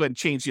so let's go ahead and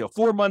change,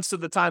 4 months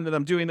of the time that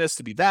I'm doing this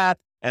to be that.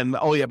 And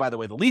oh yeah, by the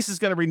way, the lease is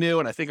going to renew,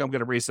 and I think I'm going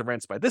to raise the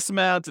rents by this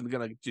amount and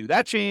going to do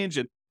that change.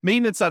 And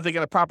maintenance, I think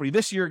on a property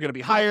this year are going to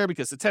be higher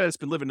because the tenant's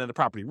been living in the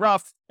property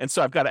rough. And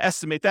so I've got to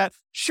estimate that.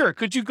 Sure.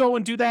 Could you go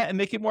and do that and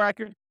make it more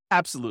accurate?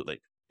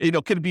 Absolutely.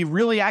 Could it be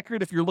really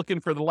accurate if you're looking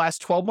for the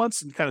last 12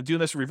 months and kind of doing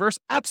this in reverse?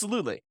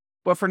 Absolutely.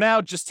 But for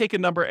now, just take a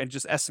number and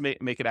just estimate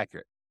and make it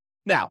accurate.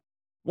 Now,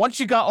 once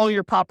you got all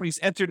your properties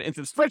entered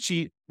into the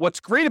spreadsheet, what's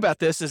great about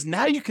this is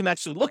now you can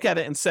actually look at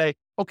it and say,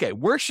 okay,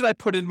 where should I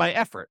put in my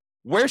effort?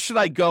 Where should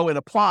I go and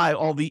apply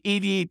all the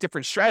 88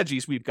 different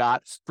strategies we've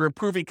got for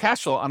improving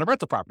cash flow on a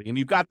rental property? And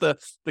you've got the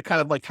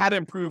kind of like how to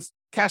improve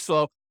cash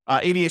flow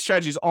 88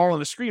 strategies all on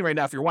the screen right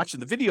now if you're watching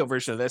the video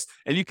version of this,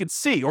 and you can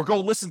see or go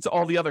listen to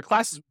all the other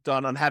classes we've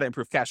done on how to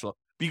improve cash flow.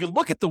 But you can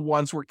look at the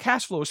ones where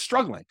cash flow is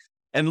struggling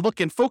and look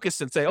and focus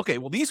and say, okay,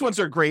 well, these ones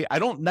are great. I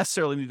don't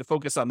necessarily need to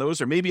focus on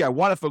those, or maybe I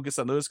want to focus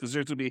on those because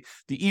those would be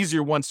the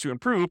easier ones to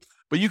improve.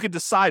 But you can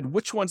decide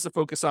which ones to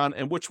focus on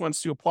and which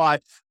ones to apply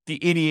the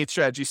 88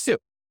 strategies to.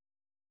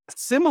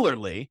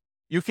 Similarly,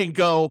 you can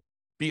go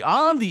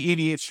beyond the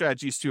 88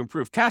 strategies to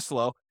improve cash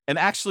flow and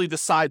actually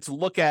decide to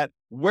look at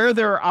where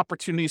there are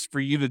opportunities for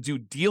you to do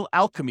deal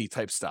alchemy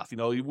type stuff.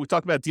 We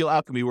talk about deal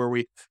alchemy where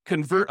we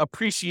convert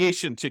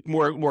appreciation to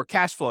more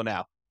cash flow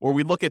now, or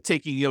we look at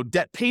taking,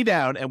 debt pay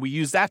down and we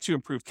use that to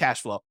improve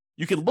cash flow.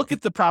 You can look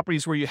at the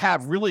properties where you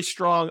have really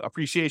strong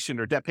appreciation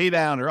or debt pay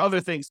down or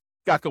other things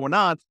got going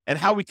on and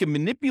how we can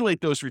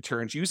manipulate those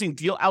returns using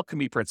deal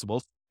alchemy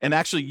principles and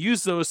actually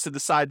use those to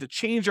decide to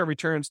change our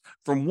returns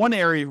from one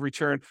area of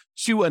return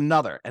to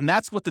another. And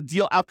that's what the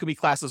deal alchemy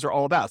classes are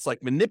all about. It's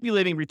like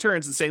manipulating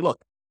returns and say,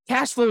 look,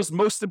 cash flow is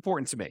most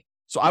important to me.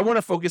 So I want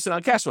to focus in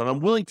on cash flow. And I'm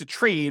willing to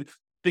trade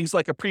things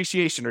like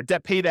appreciation or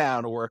debt pay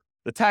down or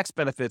the tax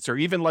benefits or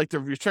even like the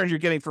return you're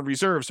getting from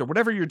reserves or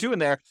whatever you're doing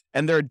there.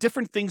 And there are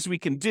different things we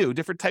can do,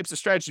 different types of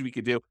strategies we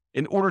can do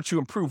in order to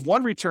improve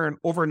one return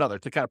over another,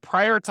 to kind of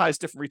prioritize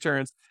different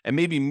returns and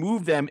maybe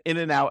move them in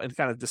and out and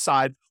kind of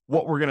decide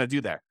what we're going to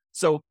do there.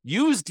 So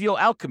use deal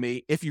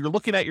alchemy if you're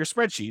looking at your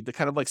spreadsheet, the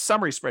kind of like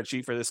summary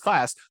spreadsheet for this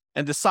class,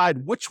 and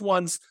decide which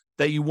ones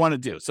that you want to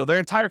do. So their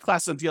entire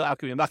class on deal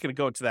alchemy, I'm not going to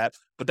go into that,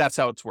 but that's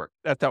how it's worked.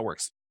 That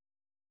works.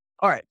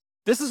 All right.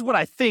 This is what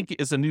I think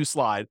is a new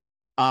slide.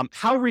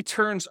 How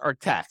returns are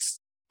taxed.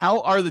 How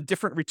are the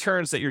different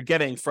returns that you're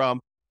getting from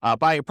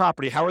buying a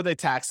property? How are they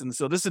taxed? And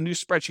so this is a new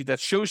spreadsheet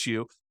that shows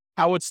you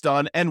how it's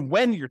done and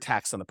when you're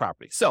taxed on the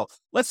property. So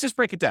let's just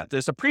break it down.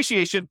 There's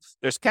appreciation,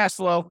 there's cash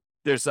flow,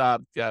 there's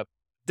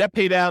debt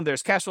pay down,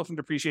 there's cash flow from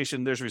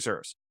depreciation, there's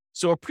reserves.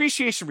 So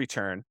appreciation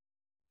return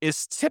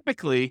is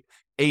typically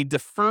a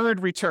deferred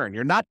return.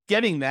 You're not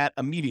getting that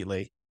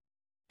immediately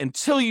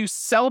until you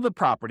sell the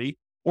property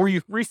or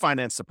you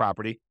refinance the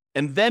property,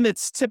 and then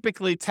it's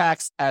typically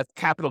taxed as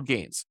capital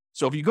gains.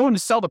 So if you go in to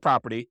sell the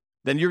property,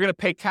 then you're going to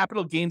pay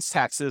capital gains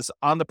taxes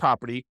on the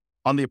property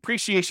on the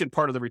appreciation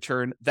part of the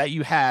return that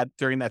you had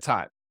during that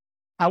time.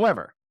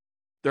 However,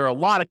 there are a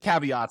lot of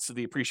caveats to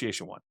the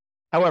appreciation one.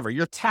 However,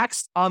 you're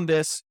taxed on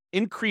this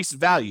increased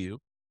value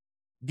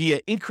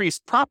via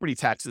increased property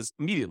taxes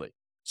immediately.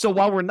 So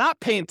while we're not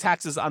paying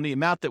taxes on the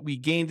amount that we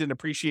gained in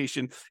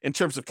appreciation in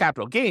terms of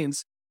capital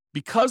gains,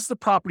 because the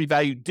property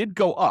value did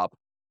go up,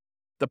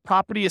 the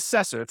property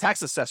assessor, the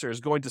tax assessor, is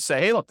going to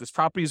say, hey, look, this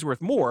property is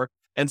worth more.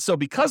 And so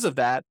because of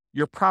that,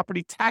 your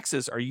property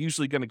taxes are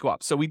usually going to go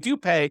up. So we do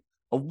pay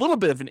a little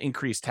bit of an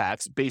increased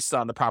tax based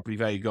on the property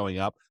value going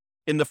up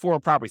in the form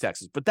of property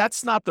taxes. But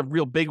that's not the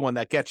real big one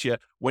that gets you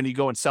when you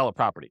go and sell a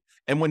property.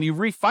 And when you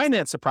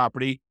refinance a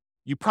property,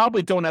 you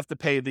probably don't have to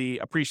pay the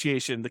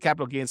appreciation, the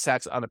capital gains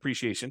tax on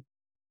appreciation.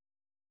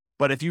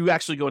 But if you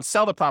actually go and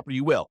sell the property,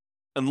 you will,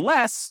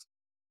 unless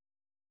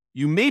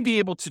you may be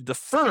able to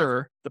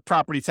defer the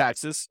property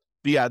taxes,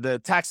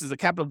 the taxes, the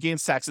capital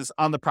gains taxes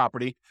on the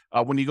property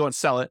when you go and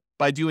sell it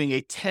by doing a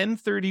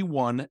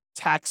 1031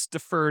 tax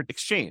deferred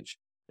exchange.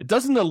 It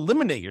doesn't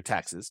eliminate your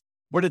taxes,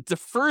 but it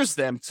defers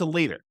them to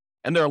later.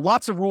 And there are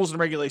lots of rules and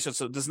regulations,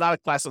 so it does not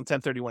apply on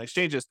 1031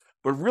 exchanges,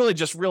 but really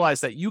just realize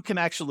that you can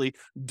actually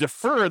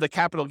defer the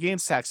capital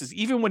gains taxes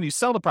even when you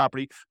sell the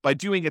property by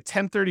doing a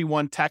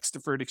 1031 tax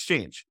deferred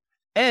exchange.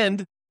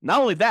 And not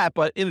only that,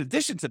 but in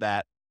addition to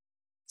that,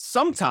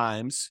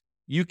 sometimes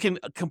you can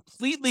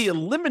completely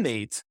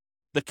eliminate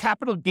the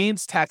capital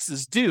gains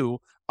taxes due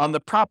on the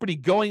property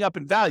going up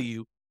in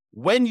value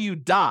when you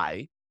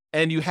die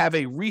and you have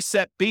a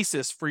reset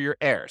basis for your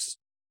heirs.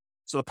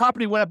 So the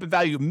property went up in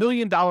value $1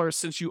 million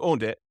since you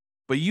owned it,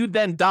 but you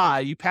then die,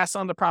 you pass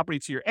on the property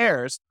to your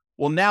heirs.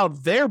 Well, now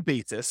their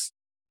basis,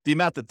 the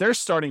amount that they're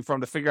starting from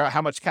to figure out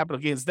how much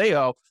capital gains they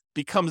owe,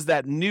 becomes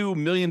that new $1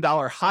 million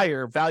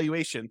higher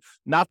valuation,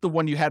 not the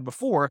one you had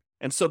before.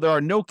 And so there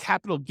are no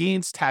capital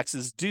gains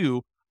taxes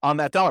due on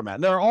that dollar amount.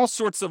 And there are all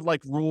sorts of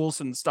like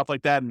rules and stuff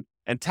like that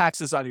and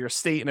taxes on your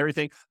estate and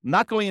everything. I'm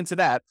not going into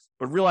that,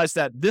 but realize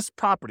that this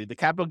property, the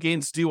capital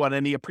gains due on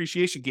any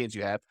appreciation gains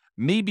you have,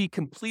 may be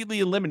completely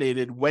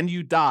eliminated when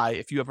you die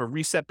if you have a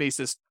reset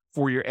basis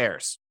for your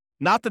heirs.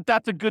 Not that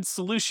that's a good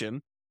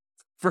solution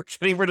for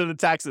getting rid of the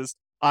taxes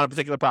on a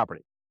particular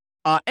property.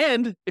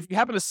 And if you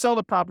happen to sell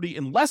the property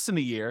in less than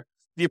a year,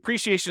 the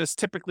appreciation is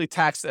typically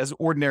taxed as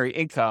ordinary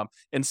income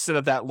instead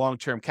of that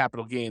long-term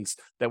capital gains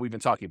that we've been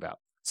talking about.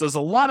 So there's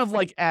a lot of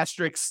like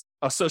asterisks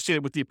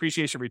associated with the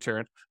appreciation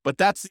return, but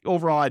that's the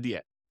overall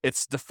idea.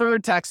 It's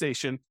deferred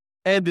taxation,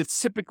 and it's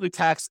typically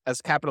taxed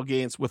as capital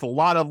gains with a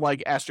lot of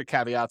like asterisk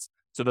caveats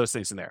to those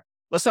things in there.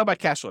 Let's talk about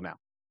cash flow now.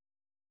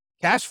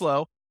 Cash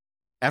flow,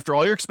 after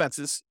all your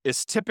expenses,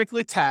 is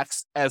typically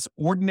taxed as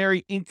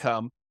ordinary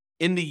income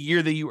in the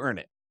year that you earn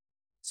it.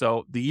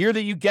 So the year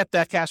that you get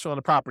that cash flow on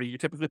the property, you're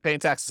typically paying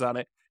taxes on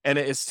it, and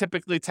it is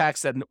typically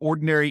taxed at an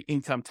ordinary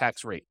income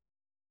tax rate.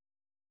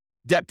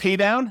 Debt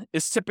paydown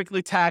is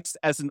typically taxed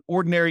as an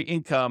ordinary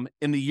income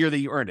in the year that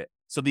you earned it.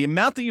 So the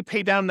amount that you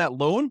pay down that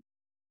loan,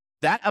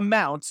 that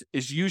amount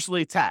is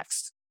usually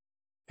taxed.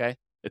 Okay.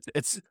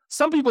 It's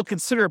some people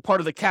consider it part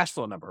of the cash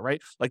flow number, right?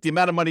 Like the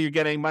amount of money you're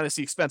getting minus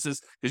the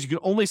expenses, because you can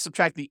only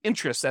subtract the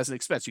interest as an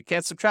expense. You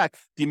can't subtract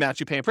the amount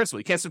you pay in principal.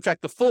 You can't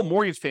subtract the full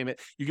mortgage payment.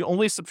 You can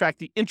only subtract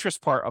the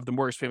interest part of the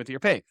mortgage payment that you're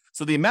paying.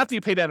 So the amount that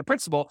you pay down in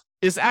principal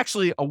is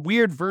actually a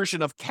weird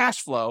version of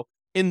cash flow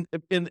in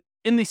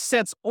the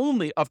sense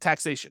only of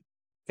taxation.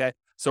 Okay.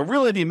 So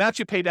really the amount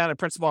you pay down in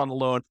principal on the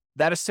loan,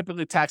 that is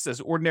typically taxed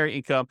as ordinary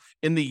income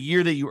in the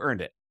year that you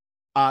earned it.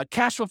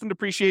 Cash flow from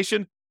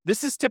depreciation,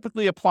 this is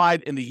typically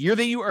applied in the year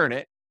that you earn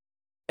it,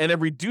 and it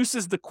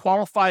reduces the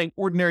qualifying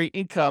ordinary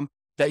income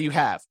that you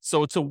have.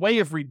 So it's a way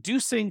of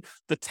reducing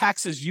the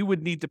taxes you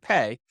would need to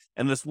pay.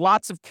 And there's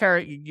lots of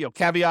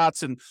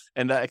caveats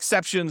and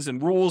exceptions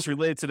and rules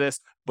related to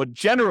this. But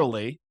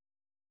generally,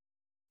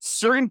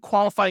 certain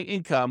qualifying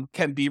income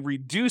can be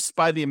reduced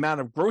by the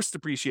amount of gross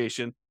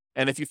depreciation.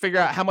 And if you figure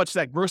out how much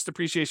that gross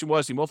depreciation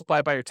was, you multiply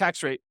it by your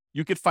tax rate,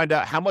 you could find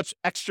out how much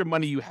extra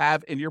money you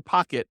have in your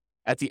pocket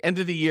at the end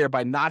of the year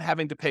by not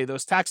having to pay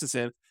those taxes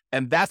in.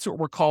 And that's what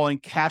we're calling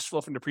cash flow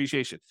from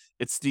depreciation.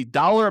 It's the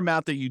dollar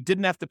amount that you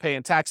didn't have to pay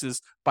in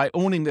taxes by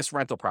owning this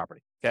rental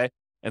property. Okay.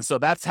 And so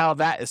that's how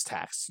that is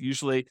taxed.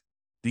 Usually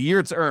the year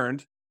it's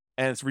earned,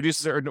 and it's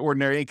reduces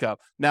ordinary income.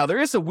 Now, there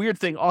is a weird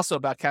thing also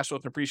about cash flow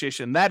from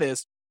depreciation. And that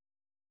is,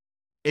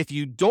 if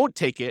you don't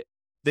take it,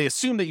 they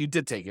assume that you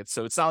did take it.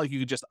 So it's not like you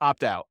could just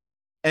opt out.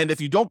 And if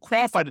you don't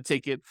qualify to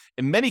take it,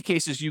 in many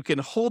cases, you can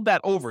hold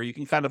that over. You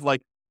can kind of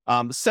like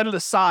set it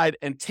aside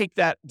and take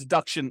that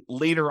deduction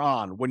later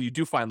on when you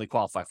do finally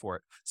qualify for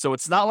it. So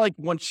it's not like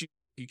once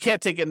you can't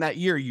take it in that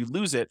year, you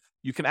lose it.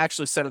 You can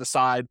actually set it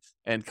aside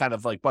and kind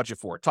of like budget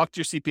for it. Talk to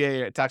your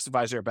CPA or tax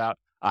advisor about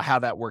how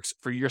that works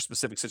for your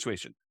specific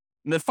situation.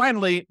 And then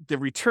finally, the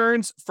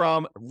returns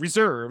from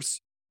reserves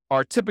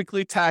are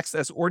typically taxed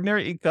as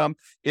ordinary income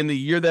in the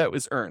year that it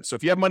was earned. So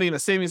if you have money in a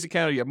savings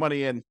account, or you have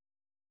money in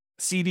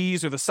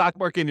CDs or the stock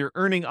market, and you're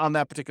earning on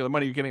that particular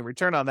money, you're getting a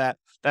return on that,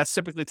 that's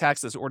typically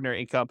taxed as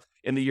ordinary income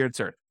in the year it's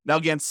earned. Now,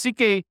 again,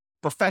 seek a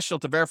professional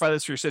to verify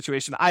this for your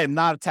situation. I am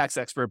not a tax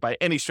expert by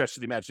any stretch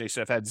of the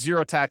imagination. I've had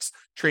zero tax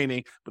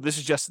training, but this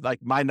is just like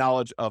my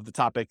knowledge of the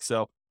topic.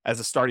 So as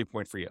a starting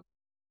point for you.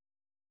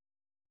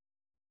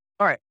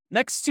 All right.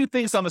 Next two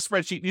things on the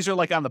spreadsheet. These are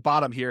like on the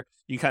bottom here.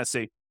 You can kind of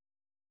see.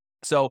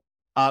 So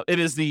it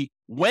is the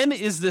when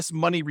is this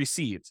money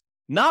received?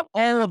 Not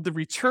all of the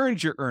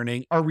returns you're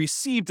earning are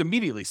received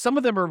immediately. Some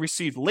of them are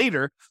received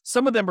later.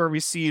 Some of them are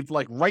received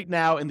like right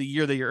now in the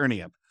year that you're earning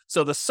them.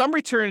 So some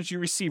returns you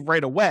receive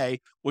right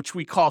away, which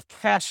we call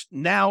cash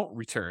now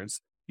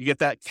returns. You get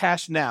that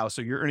cash now,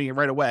 so you're earning it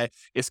right away,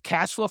 is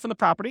cash flow from the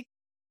property.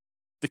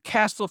 The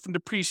cash flow from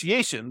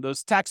depreciation,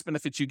 those tax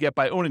benefits you get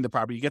by owning the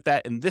property, you get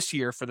that in this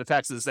year for the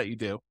taxes that you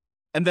do.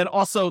 And then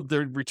also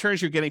the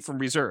returns you're getting from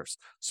reserves.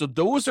 So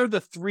those are the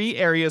three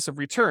areas of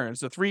returns,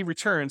 the three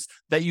returns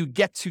that you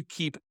get to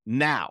keep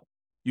now.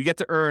 You get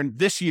to earn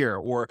this year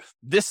or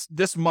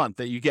this month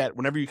that you get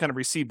whenever you kind of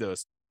receive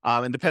those.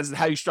 It depends on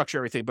how you structure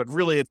everything, but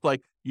really it's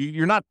like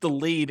you're not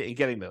delayed in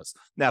getting those.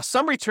 Now,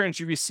 some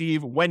returns you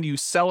receive when you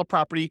sell a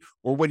property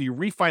or when you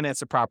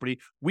refinance a property,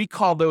 we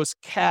call those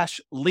cash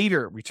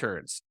later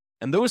returns.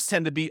 And those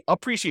tend to be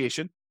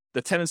appreciation,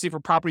 the tendency for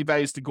property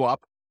values to go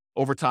up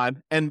over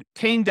time, and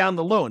paying down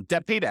the loan,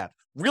 debt pay down.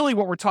 Really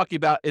what we're talking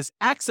about is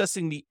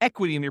accessing the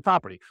equity in your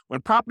property. When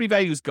property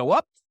values go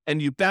up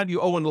and you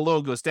owe and the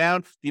loan goes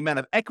down, the amount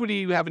of equity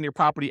you have in your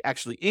property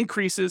actually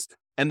increases.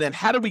 And then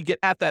how do we get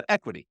at that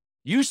equity?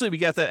 Usually we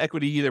get that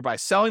equity either by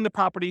selling the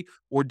property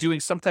or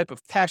doing some type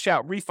of cash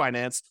out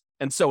refinance.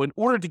 And so in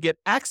order to get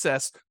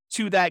access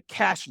to that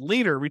cash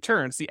later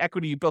returns, the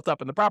equity you built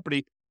up in the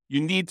property,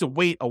 you need to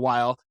wait a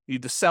while. You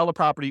need to sell the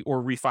property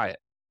or refi it.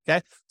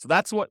 Okay. So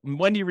that's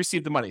when you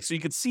receive the money. So you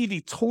can see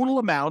the total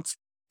amount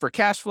for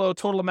cash flow,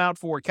 total amount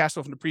for cash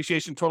flow from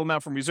depreciation, total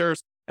amount from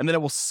reserves. And then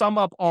it will sum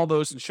up all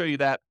those and show you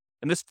that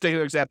in this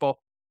particular example,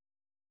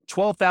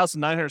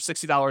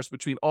 $12,960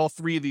 between all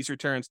three of these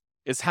returns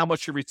is how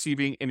much you're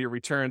receiving in your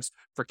returns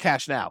for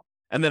cash now.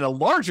 And then a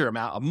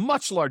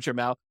much larger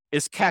amount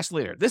is cash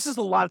later. This is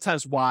a lot of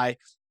times why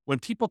when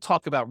people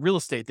talk about real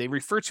estate, they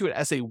refer to it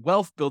as a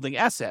wealth building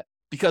asset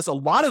because a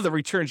lot of the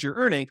returns you're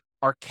earning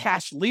are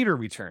cash later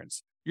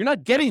returns. You're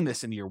not getting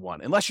this in year one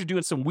unless you're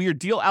doing some weird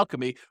deal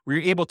alchemy where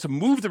you're able to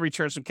move the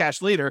returns from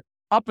cash later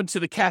up into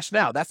the cash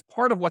now. That's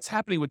part of what's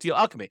happening with deal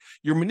alchemy.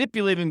 You're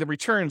manipulating the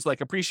returns like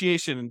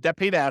appreciation and debt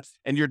paid out,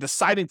 and you're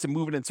deciding to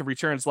move it into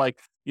returns like,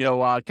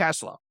 cash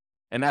flow.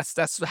 And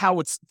that's how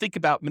it's think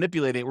about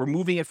manipulating it. We're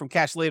moving it from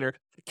cash later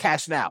to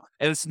cash now.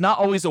 And it's not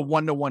always a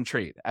one-to-one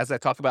trade, as I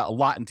talk about a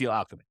lot in deal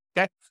alchemy.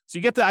 Okay. So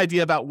you get the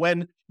idea about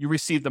when you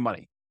receive the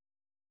money.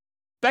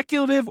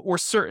 Speculative or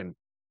certain.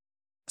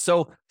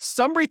 So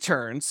some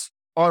returns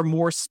are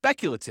more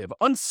speculative,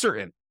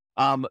 uncertain.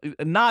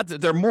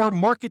 They're more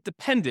market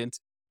dependent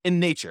in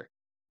nature.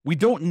 We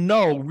don't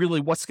know really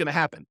what's going to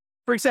happen.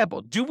 For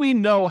example, do we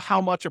know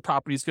how much a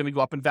property is going to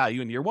go up in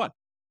value in year one?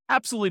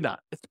 Absolutely not.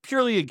 It's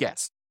purely a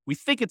guess. We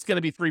think it's going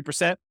to be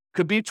 3%,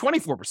 could be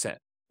 24%,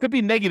 could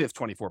be negative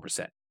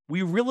 24%.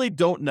 We really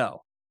don't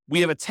know.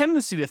 We have a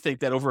tendency to think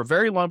that over a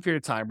very long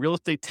period of time, real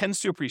estate tends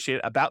to appreciate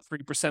about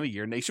 3% a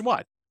year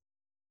nationwide.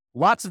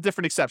 Lots of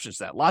different exceptions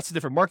to that, lots of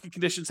different market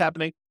conditions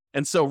happening.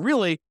 And so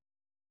really,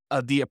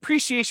 the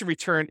appreciation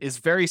return is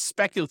very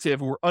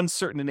speculative or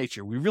uncertain in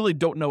nature. We really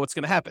don't know what's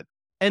going to happen.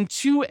 And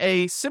to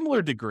a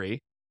similar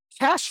degree,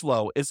 cash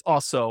flow is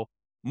also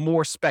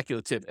more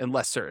speculative and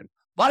less certain.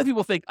 A lot of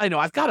people think,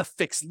 I've got a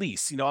fixed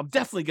lease. I'm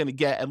definitely going to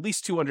get at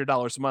least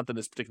 $200 a month in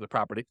this particular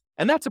property.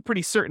 And that's a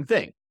pretty certain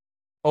thing.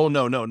 Oh,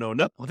 no.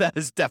 That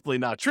is definitely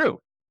not true.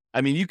 I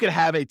mean, you could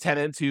have a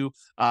tenant who,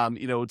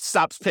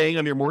 stops paying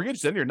on your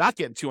mortgage, then you're not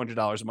getting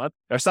 $200 a month,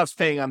 or stops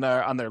paying on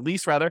their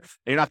lease rather, and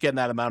you're not getting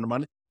that amount of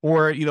money.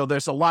 Or,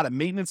 there's a lot of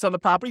maintenance on the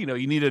property.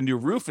 You need a new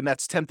roof and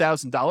that's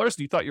 $10,000. And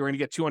you thought you were going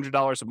to get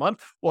 $200 a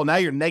month. Well, now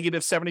you're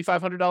negative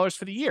 $7,500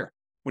 for the year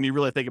when you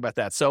really think about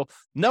that. So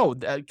no,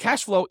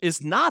 cash flow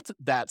is not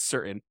that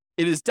certain.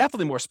 It is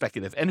definitely more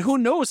speculative. And who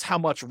knows how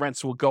much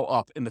rents will go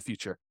up in the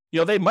future.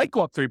 They might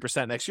go up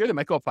 3% next year. They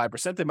might go up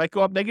 5%. They might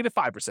go up negative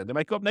 5%. They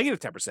might go up negative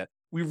 10%.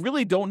 We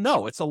really don't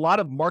know. It's a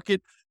lot of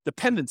market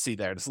dependency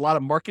there. There's a lot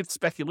of market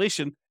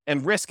speculation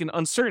and risk and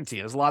uncertainty.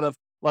 There's a lot of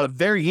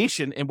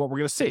variation in what we're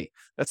going to see.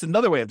 That's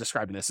another way of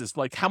describing this is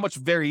like how much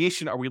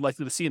variation are we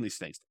likely to see in these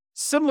things?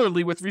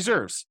 Similarly with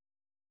reserves.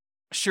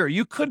 Sure,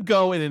 you could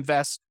go and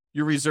invest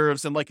your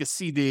reserves in like a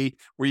CD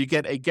where you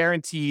get a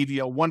guaranteed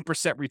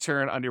 1%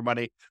 return on your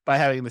money by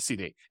having the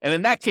CD. And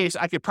in that case,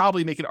 I could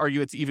probably make an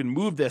argument to even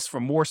move this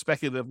from more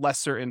speculative, less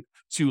certain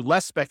to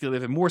less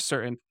speculative and more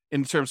certain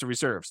in terms of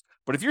reserves.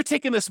 But if you're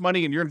taking this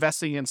money and you're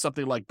investing in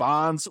something like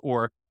bonds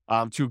or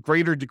to a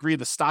greater degree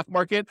the stock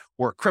market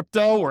or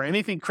crypto or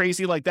anything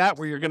crazy like that,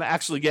 where you're going to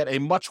actually get a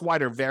much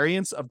wider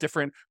variance of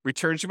different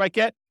returns you might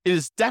get, it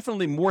is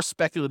definitely more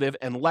speculative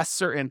and less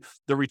certain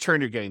the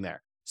return you're getting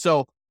there.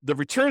 So the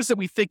returns that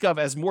we think of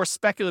as more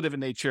speculative in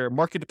nature,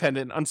 market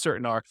dependent and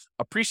uncertain are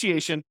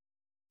appreciation,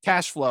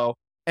 cash flow,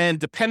 and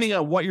depending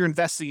on what you're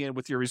investing in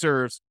with your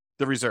reserves,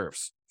 the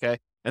reserves. Okay.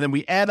 And then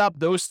we add up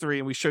those three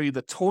and we show you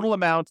the total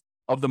amount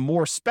of the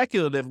more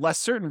speculative, less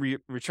certain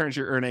returns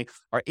you're earning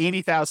are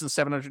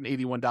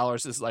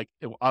 $80,781 is like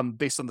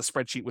based on the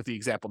spreadsheet with the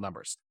example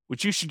numbers,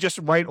 which you should just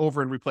write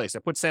over and replace. I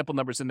put sample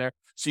numbers in there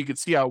so you can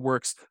see how it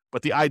works,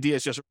 but the idea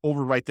is just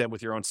overwrite them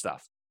with your own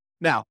stuff.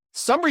 Now,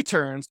 some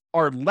returns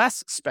are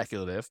less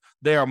speculative.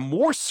 They are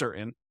more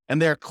certain,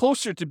 and they're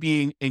closer to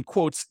being, in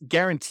quotes,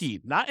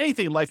 guaranteed. Not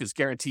anything in life is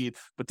guaranteed,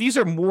 but these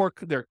are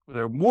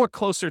they're more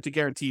closer to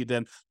guaranteed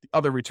than the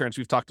other returns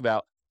we've talked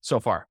about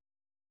so far.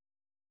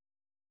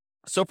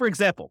 So, for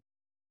example,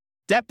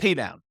 debt pay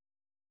down.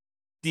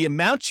 The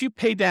amount you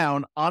pay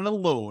down on a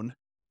loan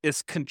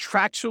is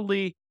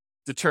contractually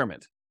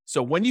determined.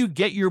 So when you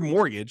get your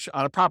mortgage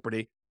on a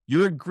property,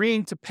 you're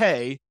agreeing to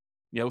pay,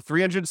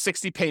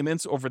 360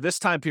 payments over this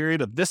time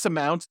period of this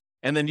amount.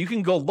 And then you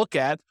can go look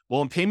at,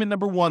 well, in payment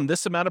number 1,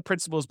 this amount of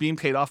principal is being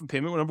paid off in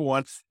payment number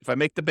 1. If I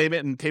make the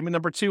payment in payment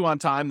number 2 on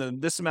time, then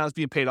this amount is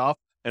being paid off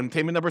in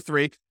payment number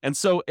 3. And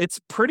so it's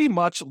pretty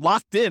much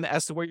locked in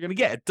as to what you're going to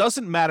get. It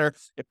doesn't matter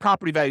if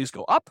property values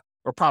go up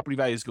or property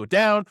values go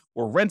down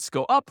or rents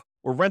go up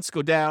or rents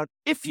go down.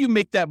 If you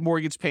make that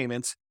mortgage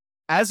payment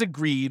as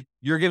agreed,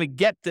 you're going to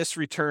get this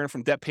return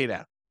from debt pay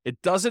down.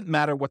 It doesn't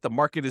matter what the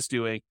market is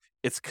doing.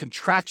 It's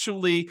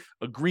contractually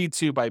agreed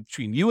to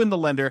between you and the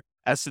lender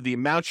as to the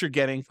amount you're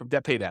getting from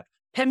debt pay down.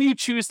 Can you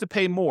choose to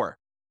pay more?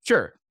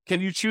 Sure.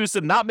 Can you choose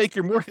to not make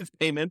your mortgage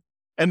payment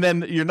and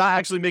then you're not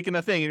actually making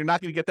a thing and you're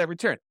not going to get that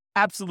return?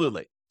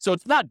 Absolutely. So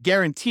it's not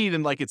guaranteed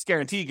and like it's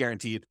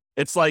guaranteed.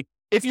 It's like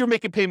if you're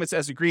making payments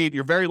as agreed,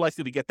 you're very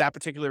likely to get that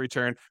particular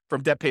return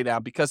from debt pay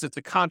down because it's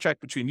a contract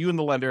between you and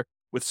the lender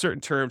with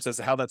certain terms as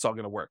to how that's all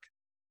going to work.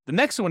 The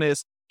next one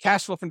is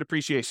cash flow from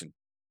depreciation.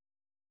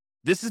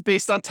 This is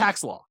based on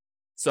tax law.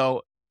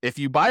 So if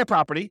you buy a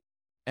property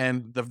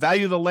and the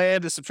value of the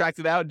land is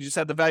subtracted out, and you just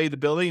have the value of the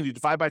building and you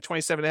divide by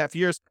 27 and a half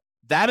years,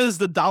 that is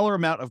the dollar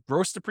amount of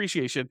gross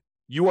depreciation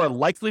you are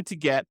likely to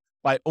get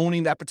by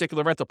owning that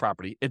particular rental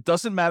property. It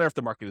doesn't matter if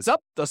the market is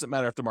up, doesn't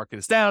matter if the market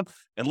is down,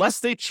 unless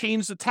they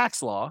change the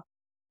tax law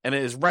and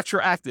it is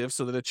retroactive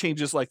so that it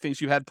changes like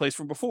things you had in place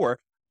from before,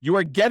 you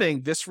are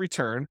getting this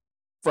return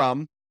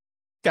from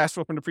cash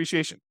flow from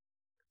depreciation.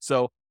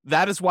 So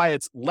that is why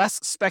it's less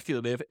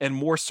speculative and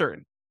more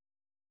certain.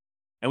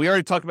 And we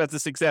already talked about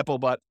this example,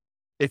 but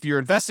if you're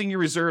investing your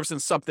reserves in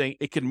something,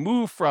 it can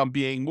move from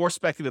being more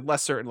speculative,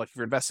 less certain, like if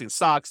you're investing in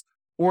stocks,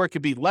 or it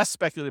could be less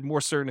speculative,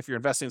 more certain if you're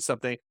investing in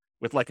something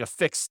with like a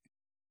fixed,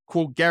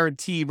 quote,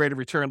 guaranteed rate of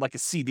return, like a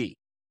CD.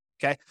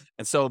 Okay.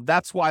 And so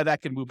that's why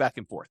that can move back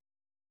and forth.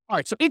 All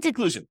right. So in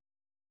conclusion,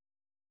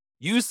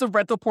 use the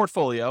rental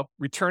portfolio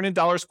return in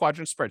dollars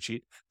quadrant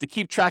spreadsheet to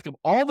keep track of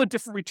all the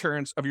different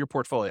returns of your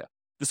portfolio.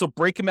 This will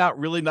break them out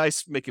really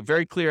nice, make it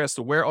very clear as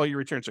to where all your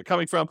returns are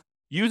coming from.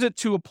 Use it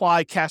to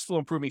apply cash flow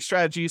improving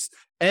strategies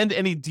and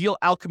any deal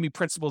alchemy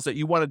principles that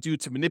you want to do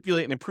to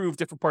manipulate and improve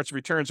different parts of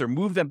returns or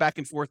move them back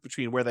and forth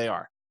between where they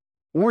are.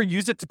 Or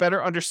use it to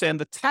better understand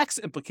the tax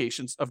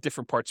implications of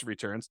different parts of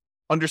returns,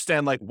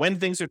 understand like when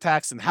things are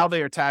taxed and how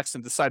they are taxed,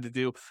 and decide to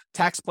do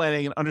tax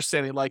planning and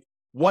understanding like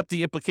what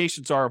the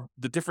implications are,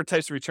 the different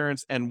types of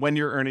returns and when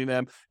you're earning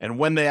them and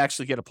when they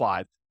actually get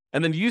applied.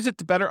 And then use it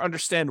to better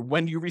understand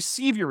when you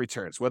receive your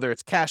returns, whether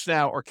it's cash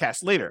now or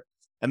cash later.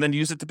 And then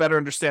use it to better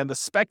understand the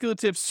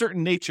speculative,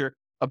 certain nature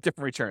of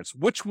different returns.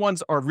 Which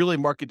ones are really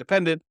market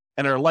dependent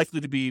and are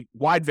likely to be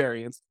wide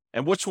variance,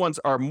 and which ones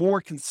are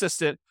more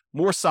consistent,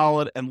 more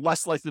solid, and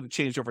less likely to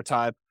change over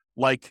time,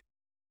 like,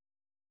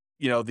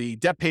 the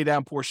debt pay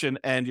down portion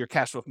and your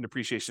cash flow from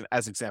depreciation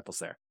as examples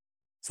there.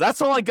 So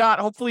that's all I got.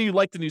 Hopefully you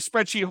like the new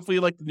spreadsheet. Hopefully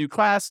you like the new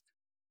class.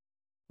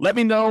 Let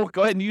me know.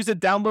 Go ahead and use it,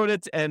 download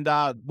it, and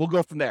we'll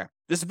go from there.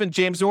 This has been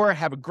James Orr.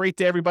 Have a great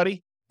day,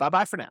 everybody.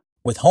 Bye-bye for now.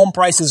 With home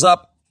prices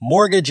up,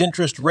 mortgage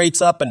interest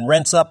rates up, and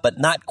rents up, but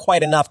not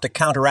quite enough to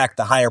counteract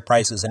the higher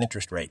prices and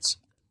interest rates.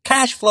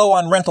 Cash flow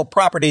on rental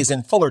properties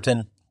in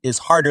Fullerton is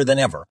harder than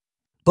ever.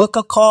 Book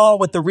a call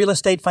with the Real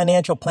Estate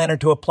Financial Planner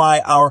to apply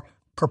our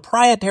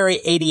proprietary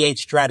 88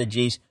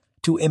 strategies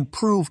to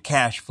improve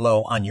cash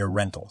flow on your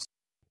rentals.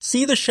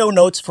 See the show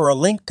notes for a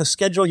link to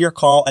schedule your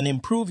call and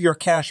improve your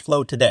cash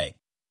flow today.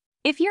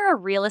 If you're a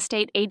real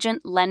estate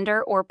agent,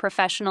 lender, or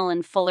professional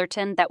in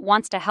Fullerton that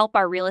wants to help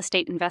our real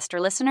estate investor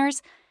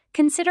listeners,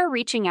 consider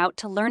reaching out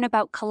to learn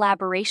about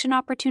collaboration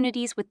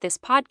opportunities with this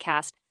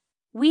podcast.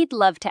 We'd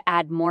love to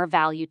add more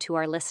value to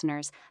our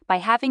listeners by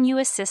having you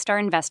assist our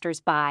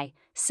investors buy,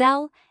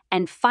 sell,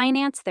 and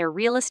finance their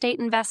real estate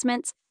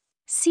investments.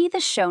 See the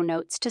show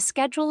notes to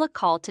schedule a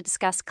call to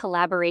discuss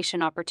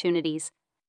collaboration opportunities.